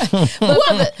 what?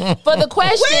 for the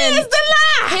question, where is the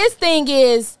lie? His thing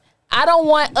is, I don't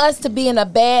want us to be in a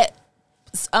bad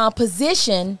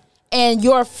position, and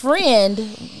your friend,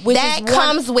 which that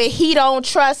comes with he don't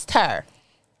trust her.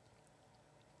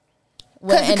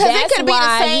 Because it could be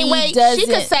the same way. She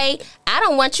could say, I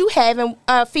don't want you having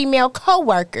female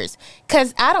co-workers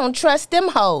because I don't trust them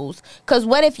hoes. Because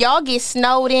what if y'all get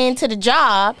snowed into the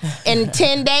job and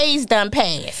 10 days done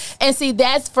pass? And see,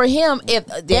 that's for him. If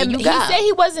he said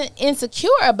he wasn't insecure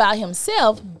about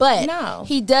himself, but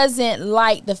he doesn't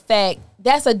like the fact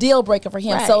that's a deal breaker for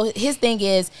him. Right. So his thing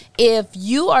is, if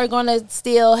you are going to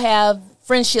still have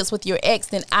friendships with your ex,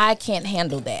 then I can't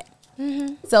handle that.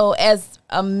 Mm-hmm. So as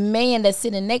a man that's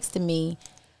sitting next to me,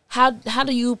 how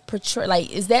do you portray?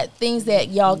 Like, is that things that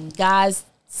y'all guys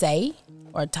say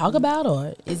or talk about,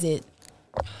 or is it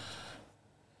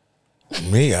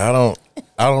me? I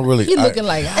don't really. You looking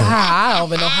like I don't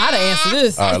even know how to answer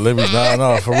this. All right, let me.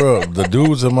 No, for real. The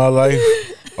dudes in my life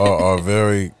are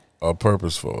very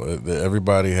purposeful.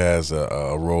 Everybody has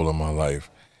a role in my life,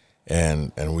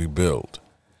 and we build.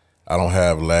 I don't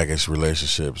have laggish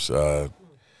relationships.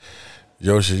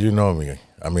 Yoshi, you know me.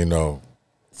 I mean, no.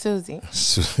 Susie.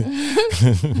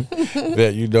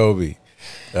 That you know me.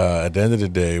 At the end of the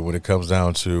day, when it comes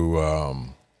down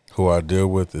to who I deal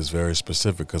with, is very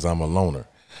specific because I'm a loner.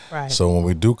 Right. So when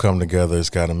we do come together, it's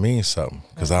got to mean something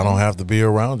because I don't have to be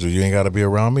around you. You ain't got to be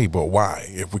around me. But why?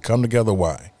 If we come together,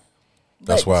 why?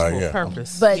 That's why. Yeah.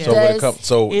 Purpose. But so when it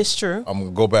comes, it's true. I'm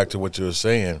gonna go back to what you were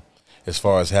saying, as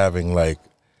far as having like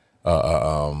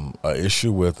a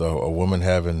issue with a woman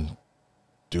having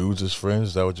dudes as friends.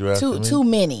 Is that what you're asking me? Too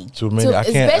many. I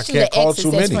can't call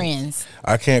too many. Friends.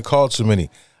 I can't call too many.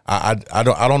 I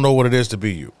don't know what it is to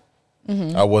be you.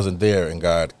 Mm-hmm. I wasn't there in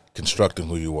God constructing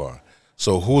who you are.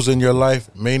 So who's in your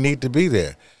life may need to be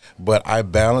there, but I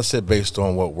balance it based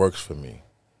on what works for me.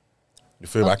 You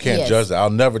feel me? I can't judge that.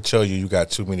 I'll never tell you got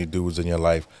too many dudes in your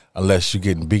life unless you're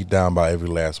getting beat down by every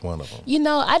last one of them. You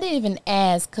know, I didn't even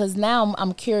ask because now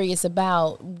I'm curious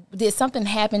about, did something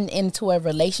happen into a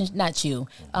relationship, not you,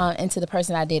 into the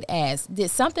person I did ask. Did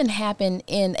something happen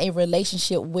in a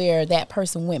relationship where that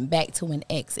person went back to an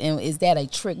ex? And is that a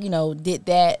trick? You know, did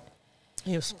that?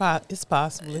 It's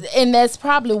possible. And that's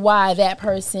probably why that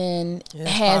person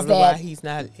has that. Why he's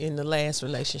not in the last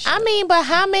relationship. I mean, but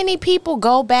how many people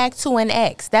go back to an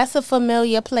ex? That's a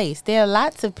familiar place. There are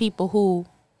lots of people who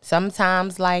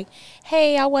sometimes like,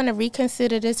 hey, I want to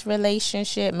reconsider this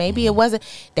relationship. Maybe it wasn't.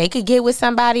 They could get with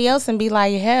somebody else and be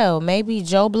like, hell, maybe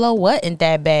Joe Blow wasn't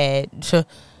that bad.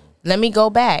 Let me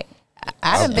go back.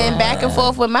 I've been back and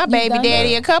forth with my baby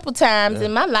daddy a couple times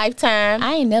in my lifetime.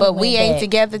 I ain't never but we ain't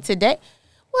together today.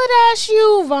 Well, that's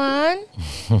you, Vaughn.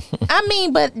 I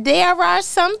mean, but there are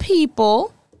some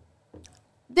people.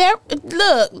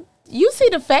 Look, you see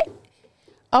the fact.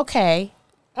 Okay,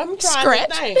 I'm trying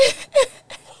to think.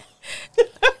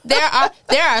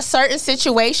 There are certain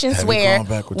situations where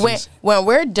when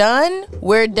we're done,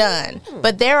 we're done.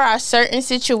 But there are certain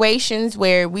situations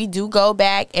where we do go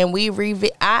back and we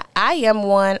I am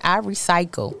one. I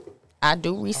recycle. I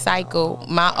do recycle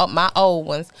my old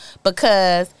ones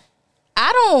because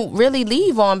I don't really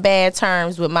leave on bad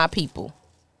terms with my people.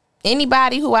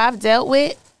 Anybody who I've dealt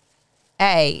with,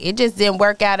 hey, it just didn't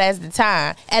work out at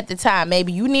the time.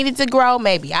 Maybe you needed to grow.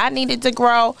 Maybe I needed to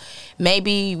grow.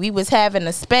 Maybe we was having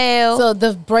a spell. So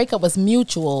the breakup was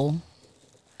mutual.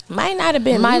 Might not have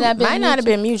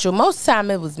been mutual. Most of the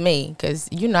time it was me because,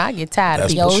 you know, I get tired of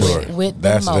people.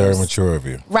 That's very mature of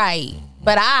you. Right.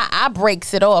 But I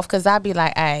breaks it off because I be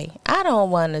like, hey, I don't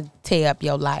want to tear up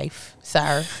your life,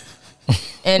 sir.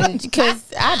 And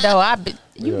because I know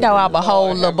I'm a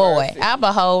whole little boy. I'm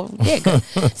a whole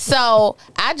nigga. So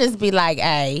I just be like,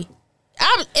 hey.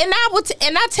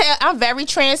 I'm very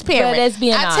transparent. But let's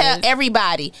be honest. I tell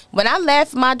everybody, when I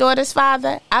left my daughter's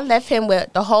father, I left him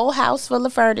with the whole house full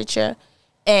of furniture,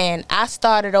 and I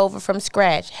started over from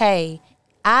scratch. Hey,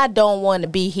 I don't want to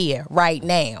be here right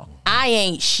now. I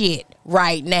ain't shit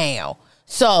right now.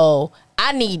 So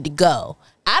I need to go.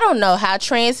 I don't know how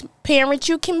transparent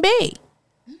you can be.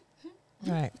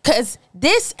 Right. Because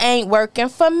this ain't working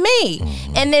for me.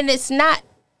 Mm-hmm. And then it's not.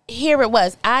 Here it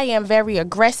was. I am very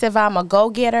aggressive. I'm a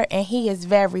go-getter. And he is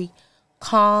very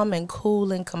calm and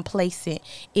cool and complacent.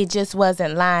 It just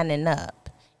wasn't lining up.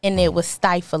 And it was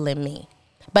stifling me.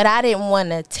 But I didn't want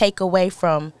to take away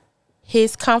from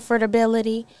his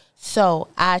comfortability. So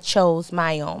I chose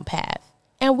my own path.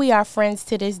 And we are friends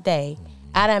to this day.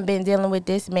 I done been dealing with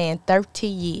this man 30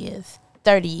 years.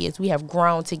 We have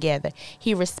grown together.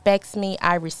 He respects me.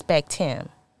 I respect him.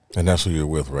 And that's who you're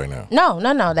with right now?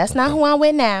 No. That's not who I'm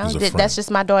with now. That's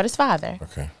just my daughter's father.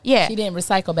 Okay. Yeah. She didn't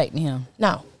recycle back to him?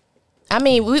 No. I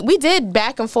mean, we did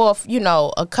back and forth,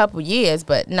 a couple years,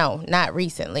 but no, not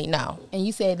recently, no. And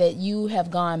you said that you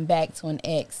have gone back to an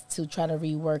ex to try to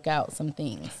rework out some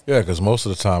things. Yeah, because most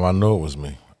of the time I know it was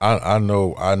me. I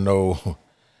know.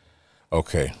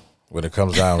 Okay, when it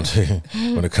comes down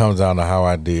to how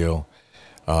I deal,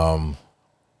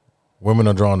 women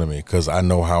are drawn to me because I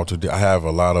know how to. I have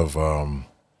a lot of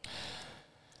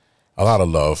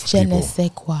love for Je ne people. sais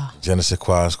quoi. Je ne sais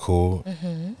quoi is cool,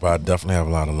 but I definitely have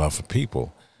a lot of love for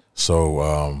people.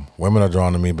 So women are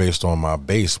drawn to me based on my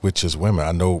base, which is women.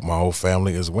 I know my whole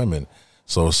family is women,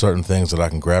 so certain things that I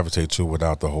can gravitate to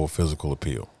without the whole physical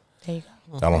appeal. There you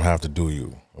go. I don't have to do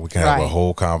you. We can have a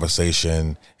whole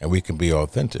conversation, and we can be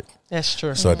authentic. That's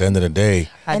true. So at the end of the day,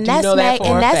 I do know that for a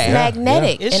and that's fact.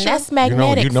 magnetic. Yeah. It's And true. that's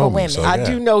magnetic You know for me, women. so- I yeah.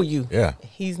 do know you. Yeah.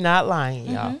 He's not lying,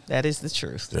 y'all. That is the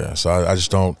truth. yeah. So I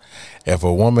just don't. If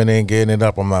a woman ain't getting it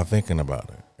up, I'm not thinking about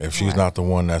it. If she's not the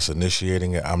one that's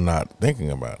initiating it, I'm not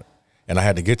thinking about it. And I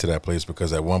had to get to that place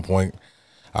because at one point,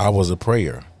 I was a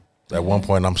prayer. At one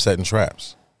point, I'm setting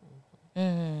traps.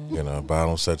 You know, but I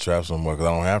don't set traps no more because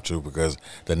I don't have to, because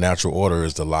the natural order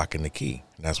is the lock and the key.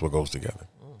 And that's what goes together.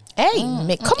 Hey,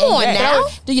 man, come on now.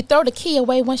 Do you throw the key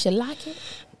away once you lock it?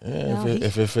 Yeah,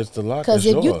 if it fits the lock, Because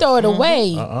it's if you yours. throw it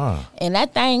away Uh-uh. and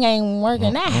that thing ain't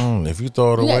working out, If you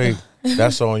throw it You got away,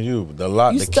 that's on you. The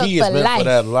lock, You the stuck key is for meant for life.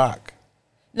 that lock.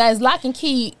 now is lock and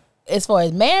key as far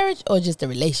as marriage or just the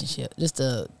relationship, just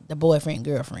the boyfriend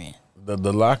girlfriend?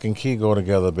 The lock and key go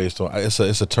together based on it's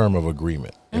a term of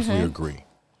agreement if we agree.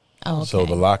 Oh, okay. So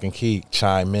the lock and key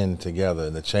chime in together,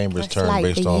 and the chambers It's turn like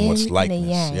based the on yin what's and the likeness.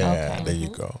 yang. Yeah, Okay. there you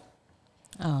go.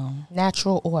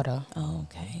 Natural order.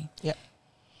 Okay. Yep.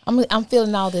 I'm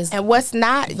feeling all this. And what's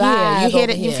not, Vibe you hear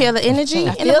over it, you here. feel the energy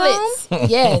I in the feel room? it.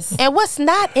 Yes. And what's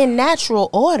not in natural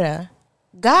order,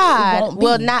 God won't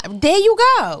will be. not. There you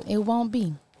go. It won't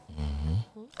be.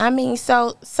 I mean,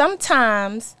 so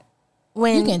sometimes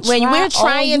when You can when try we're all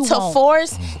trying you to want.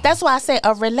 force, that's why I say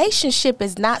a relationship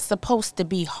is not supposed to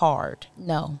be hard.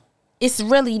 No. It's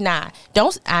really not.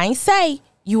 I ain't say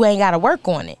you ain't got to work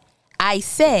on it. I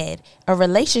said a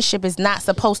relationship is not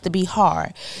supposed to be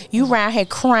hard. You around here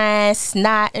crying,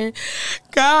 snotting.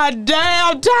 God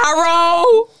damn,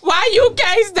 Tyrone, why you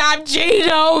can't stop cheating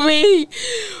on me?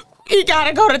 You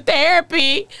gotta go to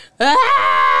therapy.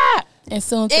 Ah! And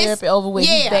soon It's- therapy over with,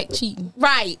 he's yeah. back cheating.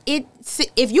 Right.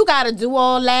 If you gotta do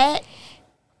all that,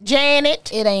 Janet,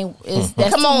 It ain't. That's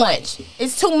come too on. much.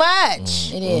 It's too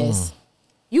much. It is.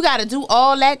 You got to do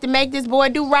all that to make this boy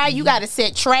do right. You got to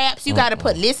set traps. You got to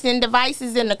put listening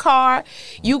devices in the car.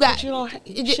 You got.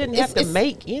 You shouldn't have to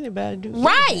make anybody do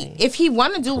Right. anything. If he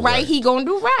want to do right, he gonna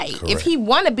do right. Correct. If he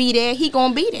want to be there, he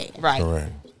gonna be there. Right.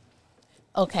 Correct.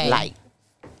 Okay. Like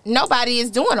nobody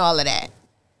is doing all of that.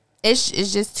 It's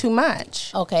just too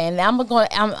much. Okay, and I'm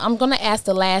gonna ask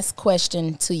the last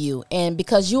question to you, and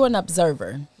because you're an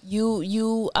observer,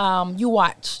 you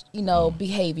watch,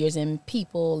 behaviors and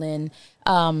people, and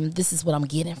this is what I'm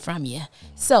getting from you.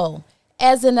 So,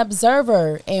 as an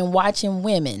observer and watching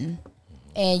women,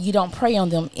 and you don't prey on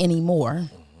them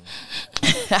anymore.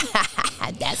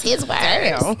 That's his words. I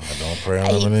don't pray on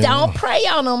them anymore. Don't prey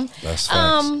on them. That's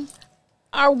facts.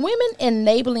 Are women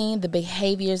enabling the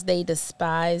behaviors they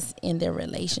despise in their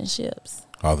relationships?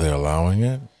 Are they allowing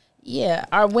it? Yeah,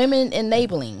 are women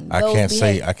enabling? I those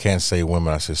can't say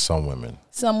women. I say some women.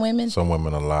 Some women. Some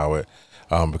women allow it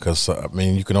because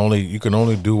you can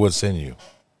only do what's in you.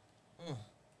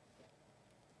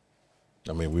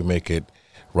 I mean, we make it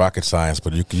rocket science,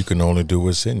 but you can only do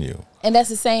what's in you. And that's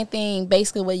the same thing,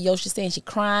 basically, what Yoshi's saying. She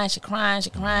crying.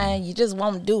 You just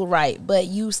won't do right, but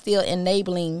you still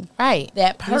enabling Right.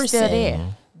 that You person still there.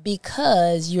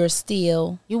 because you're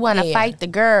still You want to there. fight the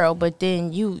girl, but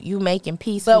then you making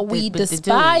peace. but with we the dude.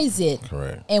 despise it,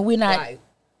 Correct. and we're not Right.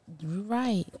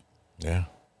 right. Yeah.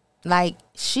 Like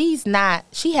she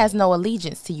has no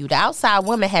allegiance to you. The outside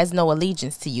woman has no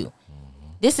allegiance to you.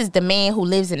 This is the man who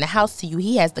lives in the house to you.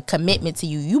 He has the commitment to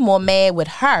you. You more mad with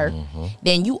her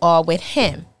than you are with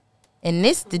him. And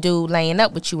this the dude laying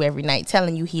up with you every night,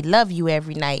 telling you he love you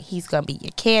every night. He's gonna be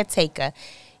your caretaker,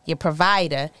 your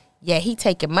provider. Yeah, he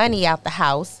taking money out the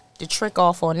house to trick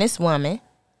off on this woman.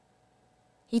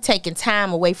 He taking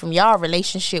time away from y'all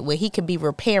relationship where he could be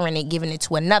repairing it, giving it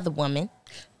to another woman.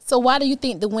 So why do you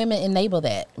think the women enable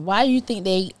that? Why do you think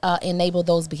they enable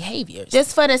those behaviors?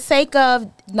 Just for the sake of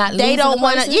Not they losing don't the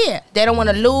want to. person? Yeah, they don't want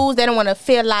to lose. They don't want to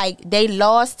feel like they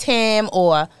lost him,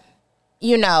 or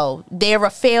they're a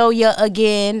failure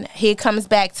again. Here comes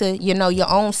back to your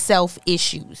own self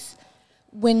issues.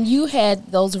 When you had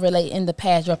those in the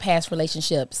past, your past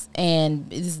relationships, and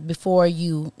this is before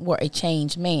you were a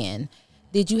changed man,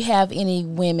 did you have any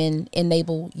women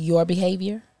enable your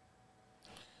behavior?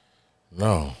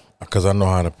 No, because I know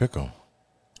how to pick them.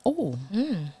 Oh,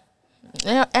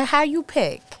 And how you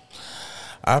pick?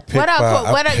 I pick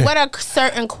what are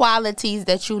certain qualities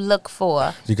that you look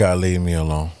for? You gotta leave me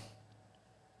alone.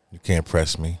 You can't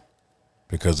press me,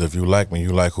 because if you like me,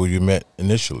 you like who you met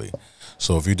initially.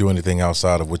 So if you do anything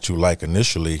outside of what you like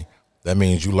initially, that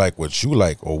means you like what you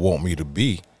like or want me to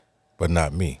be, but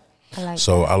not me.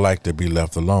 I like to be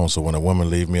left alone. So when a woman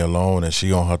leave me alone and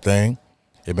she on her thing,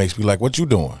 it makes me like, what you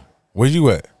doing? Where you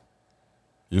at?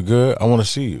 You good? I want to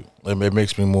see you. It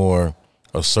makes me more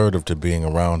assertive to being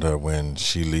around her when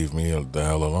she leave me the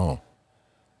hell alone.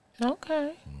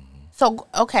 Okay. So,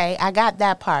 okay, I got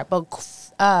that part. But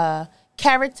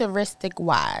characteristic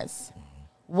wise,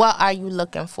 what are you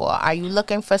looking for? Are you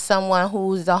looking for someone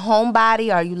who's a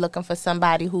homebody? Are you looking for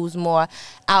somebody who's more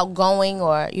outgoing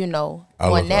or,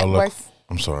 more networks?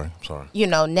 I'm sorry.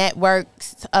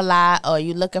 Networks a lot? Or are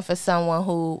you looking for someone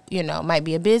who, might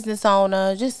be a business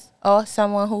owner, or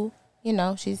someone who,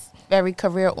 she's very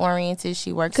career oriented.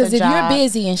 She works a job. Because if you're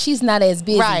busy and she's not as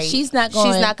busy, right. she's not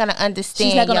going to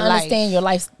understand. Your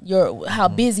life, how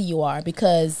busy you are.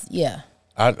 Because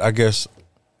I guess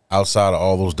outside of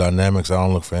all those dynamics, I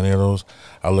don't look for any of those.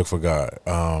 I look for God,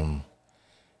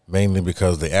 mainly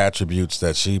because the attributes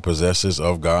that she possesses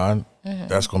of God,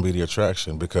 that's going to be the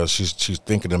attraction. Because she's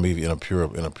thinking of me in a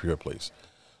pure place.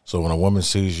 So when a woman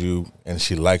sees you and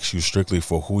she likes you strictly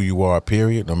for who you are,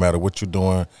 period, no matter what you're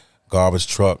doing, garbage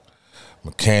truck,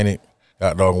 mechanic,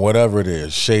 hot dog, whatever it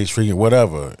is, shades tree,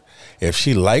 whatever. If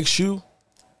she likes you,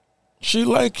 she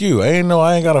like you. I ain't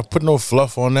got to put no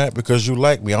fluff on that because you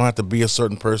like me. I don't have to be a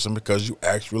certain person because you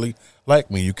actually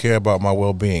like me. You care about my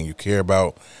well-being. You care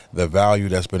about the value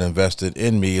that's been invested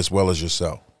in me as well as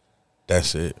yourself.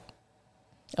 That's it.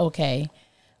 Okay.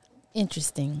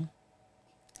 Interesting.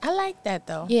 I like that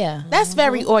though. Yeah. That's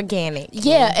very organic.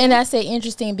 Yeah, and I say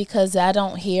interesting because I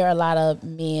don't hear a lot of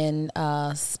men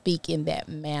speak in that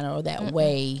manner or that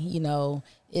way.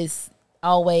 It's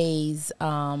always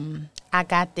I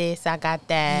got this, I got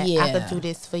that. Yeah. I could do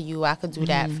this for you. I could do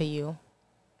that for you.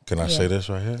 Can I say this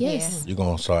right here? Yes. You're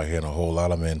going to start hearing a whole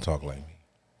lot of men talk like me.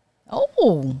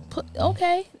 Oh,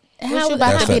 okay. How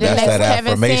about to be the next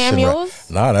Kevin Samuels?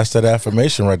 That's that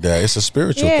affirmation right there. It's a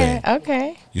spiritual thing.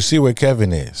 Okay. You see where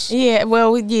Kevin is. Yeah,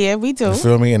 well, we do. You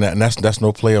feel me? And that's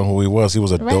no play on who he was. He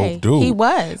was a dope dude. He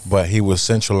was. But he was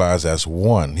centralized as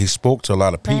one. He spoke to a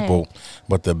lot of people,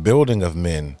 but the building of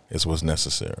men is what's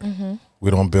necessary. We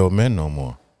don't build men no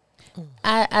more.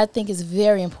 I think it's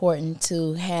very important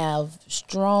to have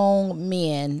strong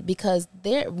men because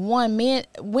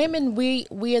women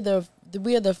we're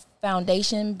the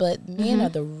foundation, but men are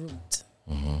the root.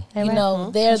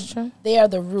 They are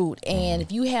the root. And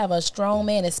if you have a strong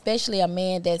man, especially a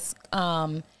man that's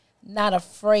not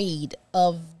afraid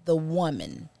of the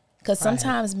woman, because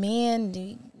sometimes men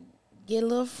get a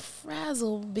little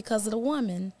frazzled because of the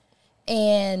woman,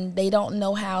 and they don't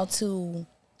know how to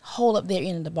hold up their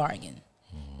end of the bargain.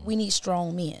 We need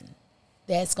strong men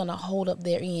that's going to hold up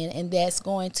their end and that's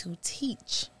going to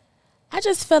teach. I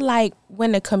just feel like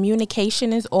when the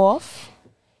communication is off,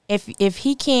 if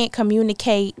he can't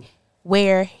communicate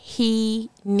where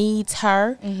he needs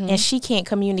her and she can't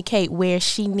communicate where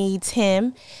she needs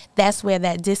him, that's where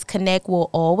that disconnect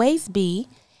will always be.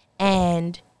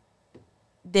 And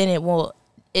then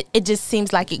it just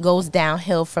seems like it goes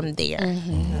downhill from there.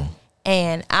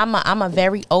 And I'm a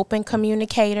very open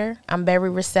communicator. I'm very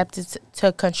receptive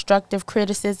to constructive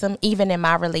criticism, even in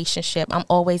my relationship. I'm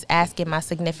always asking my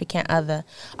significant other,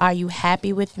 are you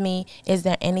happy with me? Is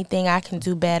there anything I can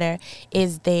do better?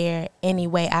 Is there any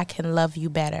way I can love you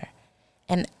better?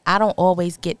 And I don't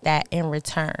always get that in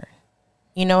return.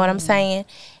 You know what I'm saying?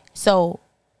 So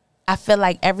I feel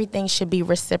like everything should be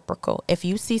reciprocal. If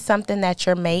you see something that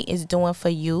your mate is doing for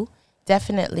you,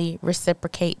 definitely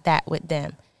reciprocate that with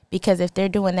them. Because if they're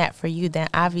doing that for you, then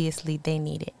obviously they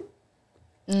need it.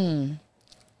 Yeah.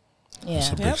 That's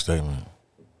a big statement.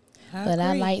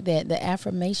 I like that. The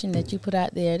affirmation that you put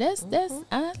out there, that's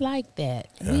I like that.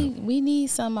 Yeah. We need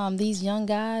some these young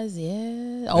guys,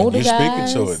 older guys.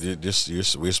 You're speaking to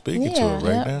it. We're speaking to it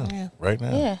right now. Yeah. Right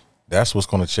now. Yeah. That's what's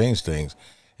going to change things.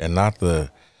 And not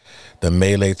the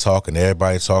melee talk and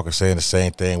everybody talking, saying the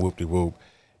same thing, whoop-de-whoop.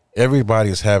 Everybody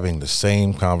is having the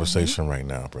same conversation right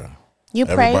now, bro. You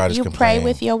pray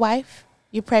with your wife?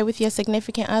 You pray with your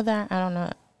significant other? I don't know.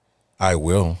 I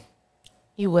will.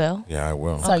 You will? Yeah, I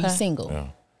will. So are you single? Yeah.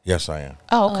 Yes, I am.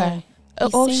 Oh, okay.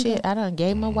 Oh shit! I done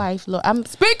gave my wife. Look, I'm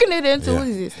speaking it into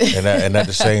existence. And at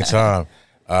the same time,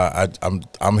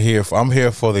 I'm here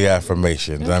for the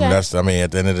affirmations. Okay.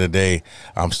 At the end of the day,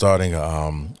 I'm starting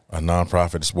a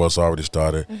nonprofit. It's already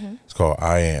started. It's called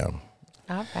I Am.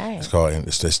 All right.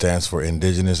 It stands for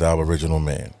Indigenous Aboriginal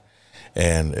Man.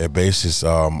 and it bases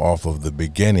off of the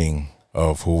beginning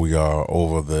of who we are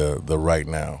over the right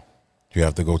now. You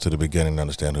have to go to the beginning to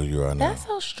understand who you are now. That's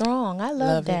so strong. I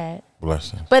love that.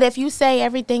 Blessings. But if you say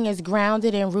everything is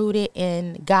grounded and rooted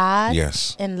in God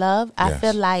Yes. and love, I Yes.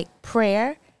 feel like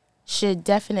prayer should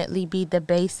definitely be the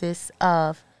basis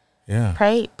of Yeah.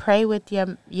 pray with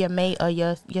your mate or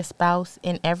your spouse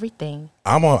in everything.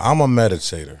 I'm a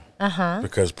meditator.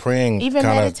 Because praying Even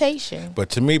kinda, meditation. But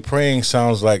to me, praying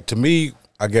sounds like, to me,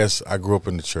 I guess I grew up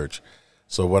in the church.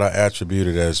 So what I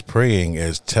attributed as praying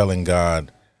is telling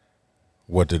God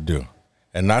what to do.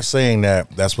 And not saying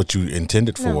that that's what you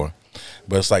intended for,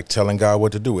 but it's like telling God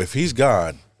what to do. If he's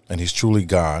God and he's truly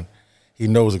God, he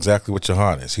knows exactly what your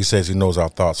heart is. He says he knows our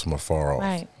thoughts from afar off.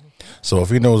 Right. So if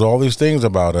he knows all these things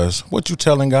about us, what you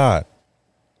telling God?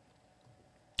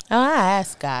 Oh, I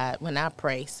ask God when I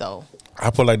pray, so.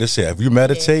 I put it like this here. If you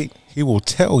meditate, he will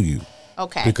tell you.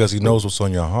 Okay. Because he knows what's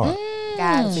on your heart.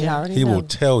 Gotcha. He will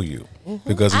tell you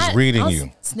because he's reading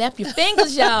you. Snap your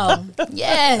fingers, y'all.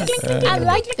 Yes. I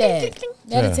like that.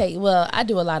 Meditate. Well, I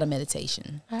do a lot of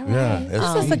meditation. All right. Yeah,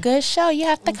 This is a good show. You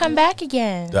have to come back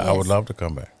again. I would love to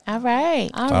come back. All right.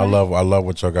 I love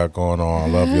what y'all got going on.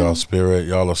 I love y'all spirit.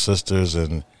 Y'all are sisters,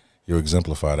 and you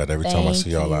exemplify that every time I see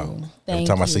y'all out. Every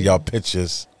time I see y'all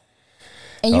pictures.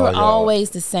 And you're y'all- always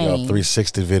the Y'all same.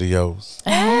 360 videos.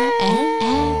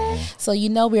 So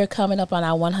we're coming up on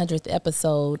our 100th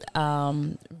episode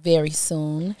very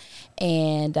soon,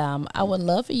 and I would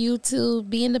love for you to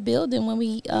be in the building when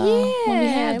we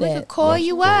have we that. could call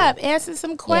you up, answer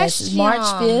some Yes, questions. March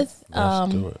 5th,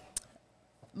 Let's do it.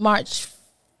 March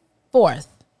 4th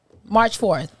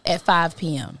at 5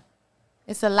 p.m.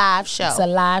 It's a live show. It's a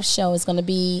live show. It's going to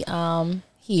be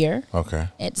here Okay.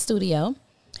 at the studio.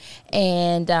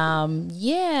 And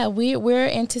we're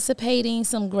anticipating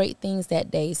some great things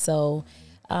that day. So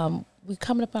we're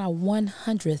coming up on our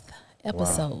 100th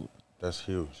episode. That's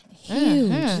huge.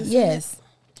 Huge, yes.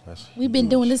 That's We've been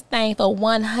doing this thing for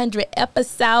 100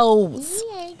 episodes.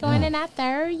 Yeah, going in our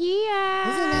third year.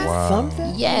 Wow.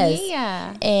 Something. Yes.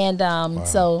 Yeah. And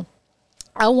so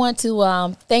I want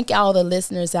to thank all the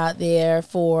listeners out there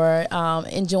for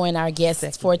enjoying our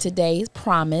guests for today's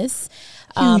Promise.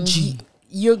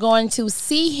 You're going to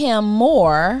see him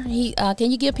more.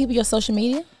 Can you give people your social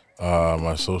media?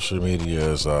 My social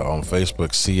media is on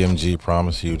Facebook, CMG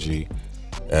Promise UG,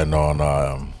 and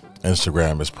on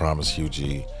Instagram is Promise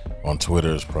UG. On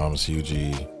Twitter is Promise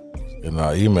UG, and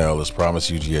our email is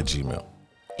promiseug@gmail.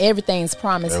 Everything's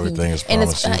Promise. Everything is And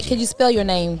it's, Promise. can you spell your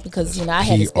name? Because I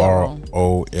had to spell wrong.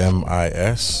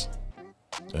 PROMIS,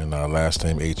 and last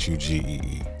name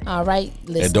HUGEE. All right,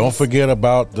 listeners. And don't forget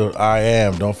about the I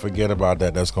am. Don't forget about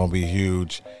that. That's going to be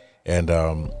huge. And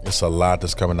it's a lot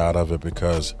that's coming out of it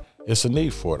because it's a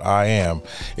need for it. I am.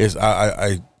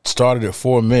 I started it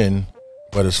for men,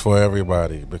 but it's for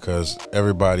everybody because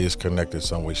everybody is connected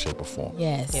some way, shape, or form.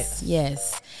 Yes.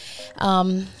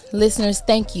 Listeners,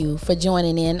 thank you for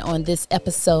joining in on this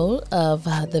episode of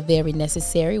The Very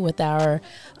Necessary with our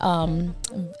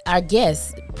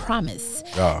guest, Promise.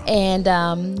 Yeah.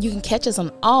 And you can catch us on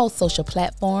all social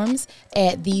platforms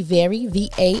at The Very,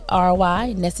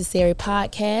 VARY, Necessary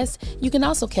Podcast. You can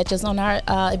also catch us on our,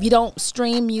 if you don't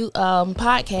stream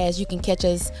podcasts, you can catch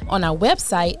us on our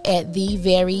website at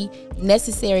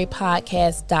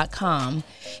theverynecessarypodcast.com.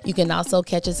 You can also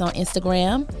catch us on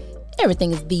Instagram.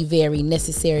 Everything is The Very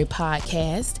Necessary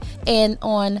Podcast. And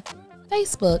on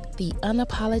Facebook, The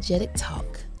Unapologetic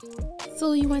Talk.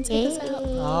 So you want to take us out?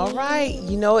 All right.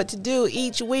 You know what to do.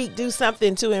 Each week, do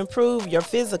something to improve your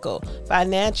physical,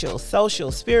 financial,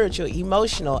 social, spiritual,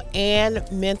 emotional, and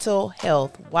mental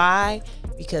health. Why?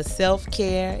 Because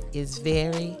self-care is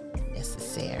very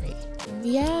necessary.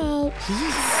 We out.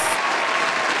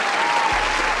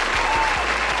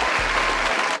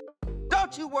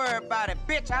 Don't you worry about it,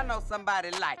 bitch. I know somebody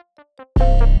like.